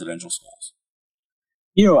of the residential schools.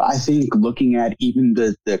 I think looking at even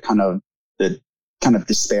the kind of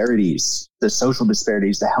disparities, the social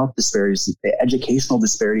disparities, the health disparities, the educational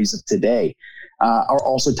disparities of today are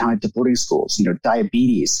also tied to boarding schools.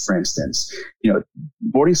 Diabetes, for instance.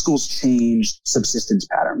 Boarding schools changed subsistence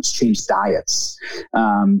patterns, changed diets,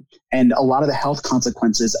 And a lot of the health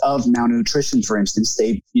consequences of malnutrition, for instance,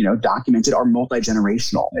 they, documented are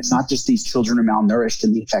multi-generational. It's not just these children are malnourished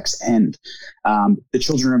and the effects end. The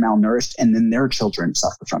children are malnourished and then their children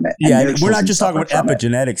suffer from it. Yeah, we're not just talking about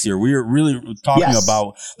epigenetics here. We are really talking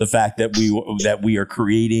about the fact that we are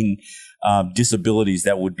creating disabilities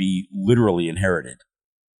that would be literally inherited.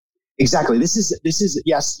 Exactly. This is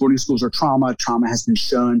yes, boarding schools are trauma. Trauma has been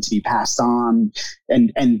shown to be passed on,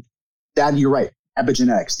 and that you're right.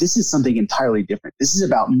 Epigenetics. This is something entirely different. This is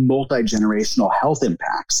about multi-generational health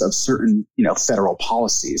impacts of certain, federal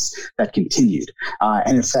policies that continued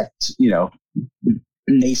and affect,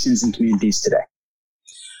 nations and communities today.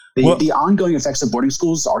 The ongoing effects of boarding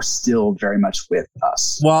schools are still very much with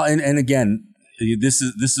us. Well, and again, this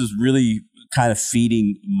is really kind of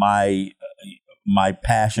feeding my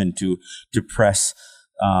passion to press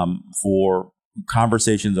for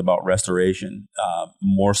conversations about restoration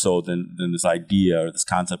more so than this idea or this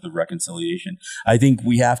concept of reconciliation. I think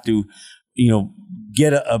we have to,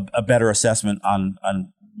 get a better assessment on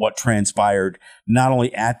what transpired not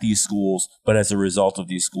only at these schools but as a result of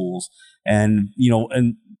these schools, and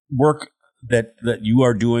and work that you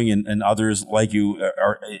are doing and others like you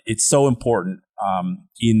are. It's so important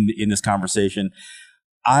in this conversation.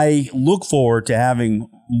 I look forward to having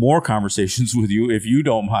more conversations with you, if you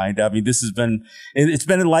don't mind. I mean, it's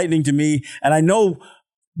been enlightening to me. And I know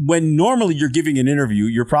when normally you're giving an interview,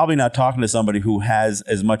 you're probably not talking to somebody who has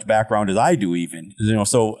as much background as I do even,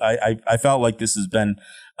 so I felt like this has been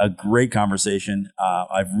a great conversation.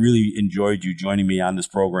 I've really enjoyed you joining me on this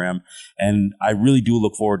program, and I really do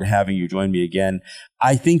look forward to having you join me again.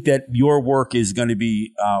 I think that your work is going to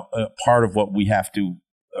be a part of what we have to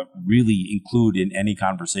really include in any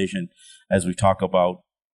conversation as we talk about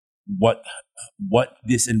what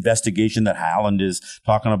this investigation that Haaland is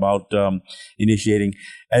talking about initiating.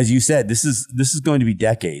 As you said, this is going to be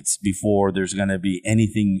decades before there's going to be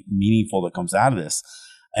anything meaningful that comes out of this.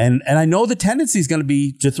 And I know the tendency is going to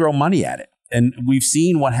be to throw money at it. And we've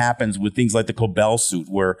seen what happens with things like the Cobell suit,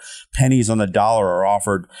 where pennies on the dollar are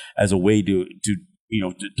offered as a way to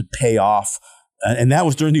pay off. And that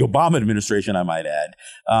was during the Obama administration, I might add,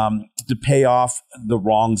 to pay off the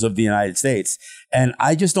wrongs of the United States. And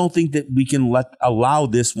I just don't think that we can allow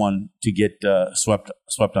this one to get swept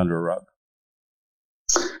under a rug.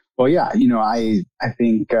 Well, yeah, I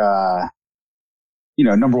think,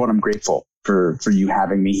 number one, I'm grateful for you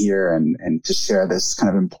having me here and to share this kind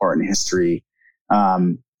of important history.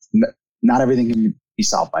 Not everything can be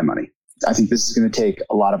solved by money. I think this is going to take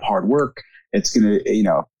a lot of hard work. It's going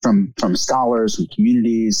to, from scholars, from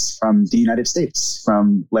communities, from the United States,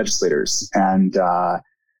 from legislators, and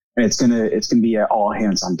it's going to be all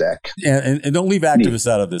hands on deck. And don't leave activists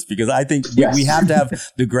out of this, because I think we have to have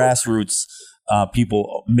the grassroots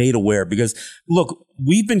people made aware. Because look,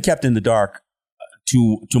 we've been kept in the dark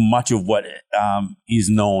to much of what is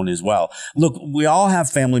known as well. Look, we all have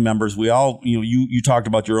family members. We all, you talked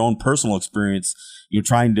about your own personal experience. You're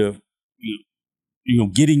trying to.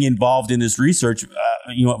 Getting involved in this research,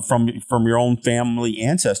 from your own family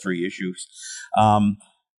ancestry issues.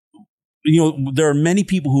 There are many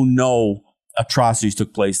people who know atrocities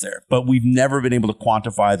took place there, but we've never been able to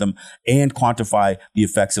quantify them and quantify the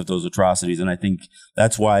effects of those atrocities. And I think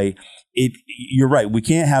that's why you're right. We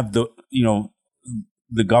can't have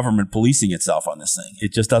the government policing itself on this thing.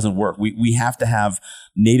 It just doesn't work. We have to have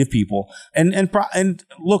Native people and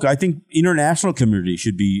look, I think international community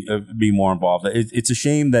should be more involved. It's a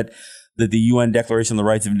shame that the UN Declaration on the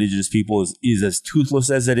Rights of Indigenous People is as toothless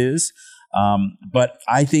as it is. But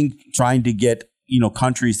I think trying to get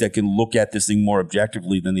countries that can look at this thing more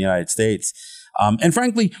objectively than the United States, and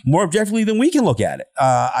frankly more objectively than we can look at it,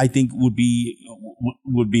 I think would be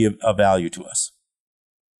a value to us.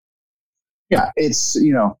 Yeah, it's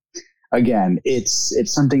again, it's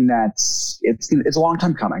something that's it's a long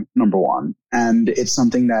time coming. Number one, and it's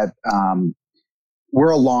something that we're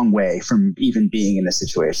a long way from even being in a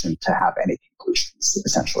situation to have any conclusions.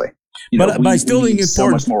 Essentially, but I still think it's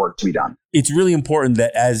important. So much more work to be done. It's really important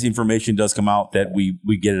that as information does come out, that we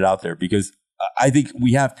get it out there, because I think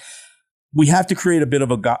we have to create a bit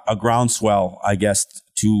of a groundswell, I guess,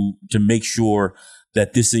 to make sure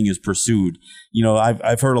that this thing is pursued.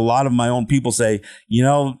 I've heard a lot of my own people say,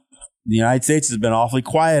 the United States has been awfully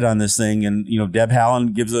quiet on this thing, and Deb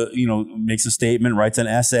Haaland makes a statement, writes an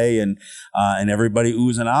essay, and everybody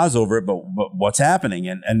oohs and ahs over it. But what's happening?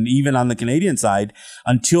 And even on the Canadian side,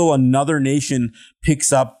 until another nation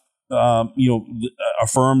picks up, a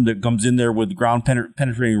firm that comes in there with ground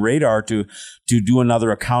penetrating radar to do another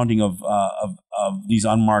accounting of these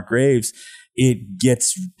unmarked graves, it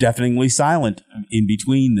gets deafeningly silent in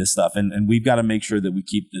between this stuff. And we've got to make sure that we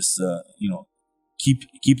keep this,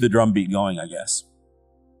 keep the drumbeat going, I guess.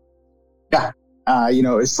 Yeah.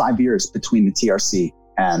 It's 5 years between the TRC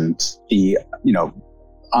and the,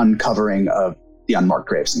 uncovering of the unmarked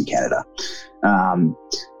graves in Canada.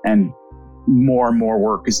 And more and more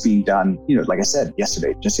work is being done. Like I said,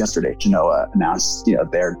 just yesterday, Genoa announced,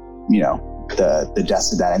 their, the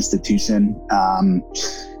deaths of that institution.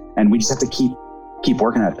 And we just have to keep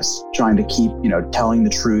working at this, trying to keep, telling the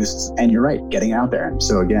truth. And you're right, getting out there. And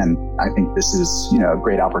so again, I think this is, a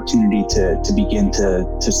great opportunity to begin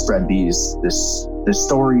to spread these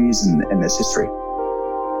stories and this history.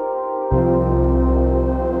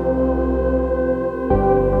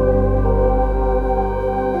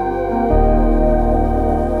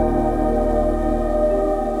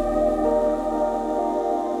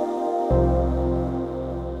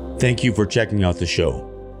 Thank you for checking out the show.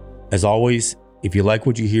 As always, if you like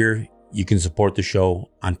what you hear, you can support the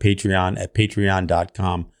show on Patreon at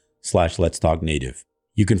patreon.com/letstalknative.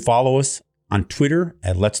 You can follow us on Twitter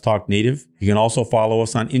at Let's Talk Native. You can also follow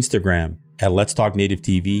us on Instagram at Let's Talk Native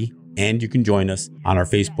TV, and you can join us on our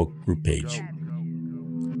Facebook group page.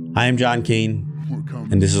 I am John Kane,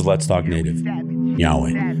 and this is Let's Talk Native.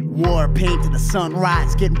 Yahweh. War paint to the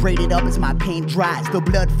sunrise, getting braided up as my paint dries. The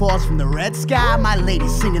blood falls from the red sky, my lady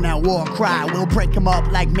singing that war cry. We'll break them up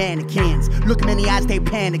like mannequins, look them in the eyes, they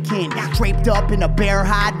panicking. Draped up in a bear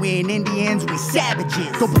hide, we ain't Indians, we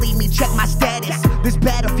savages. Don't believe me, check my status, this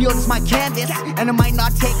battlefield is my canvas. And it might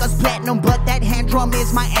not take us platinum, but that hand drum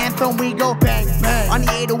is my anthem. We go bang, bang. On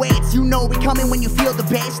the 808s, we coming when you feel the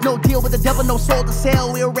bass. No deal with the devil, no soul to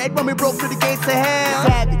sell. We were red when we broke through the gates of hell.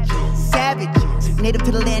 Savages, native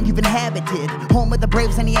to the land you've inhabited, home of the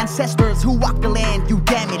braves and the ancestors who walked the land you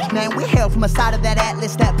damaged. Man, we hail from a side of that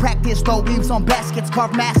atlas that practice throw weaves on baskets,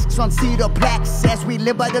 carve masks on cedar plaques as we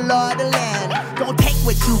live by the law of the land. Don't take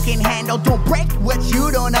what you can handle, don't break what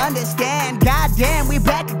you don't understand. Goddamn, we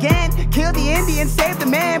back again, kill the Indian, save the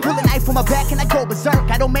man. Pull a knife from my back and I go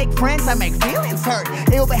berserk. I don't make friends, I make feelings hurt.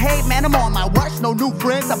 Ill behave, man, I'm on my worst, no new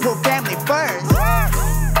friends, I put family first.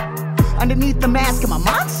 Underneath the mask, I'm a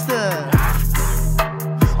monster.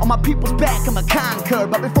 On my people's back, I'm a conqueror.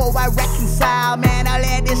 But before I reconcile, man, I'll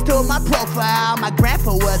add this to my profile. My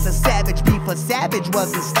grandpa was a savage before savage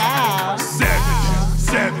was in style.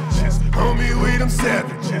 Savages, homie, we them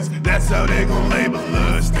savages. That's how they gon' label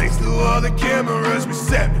us. Thanks to all the cameras, we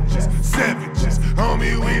savages,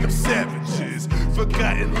 homie, we them savages.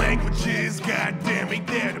 Forgotten languages, goddamn, ain't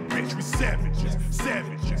that a bitch? We savages,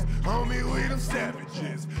 homie, we them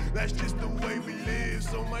savages. That's just the way we live.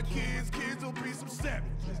 So my kids will be some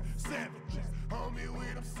savages.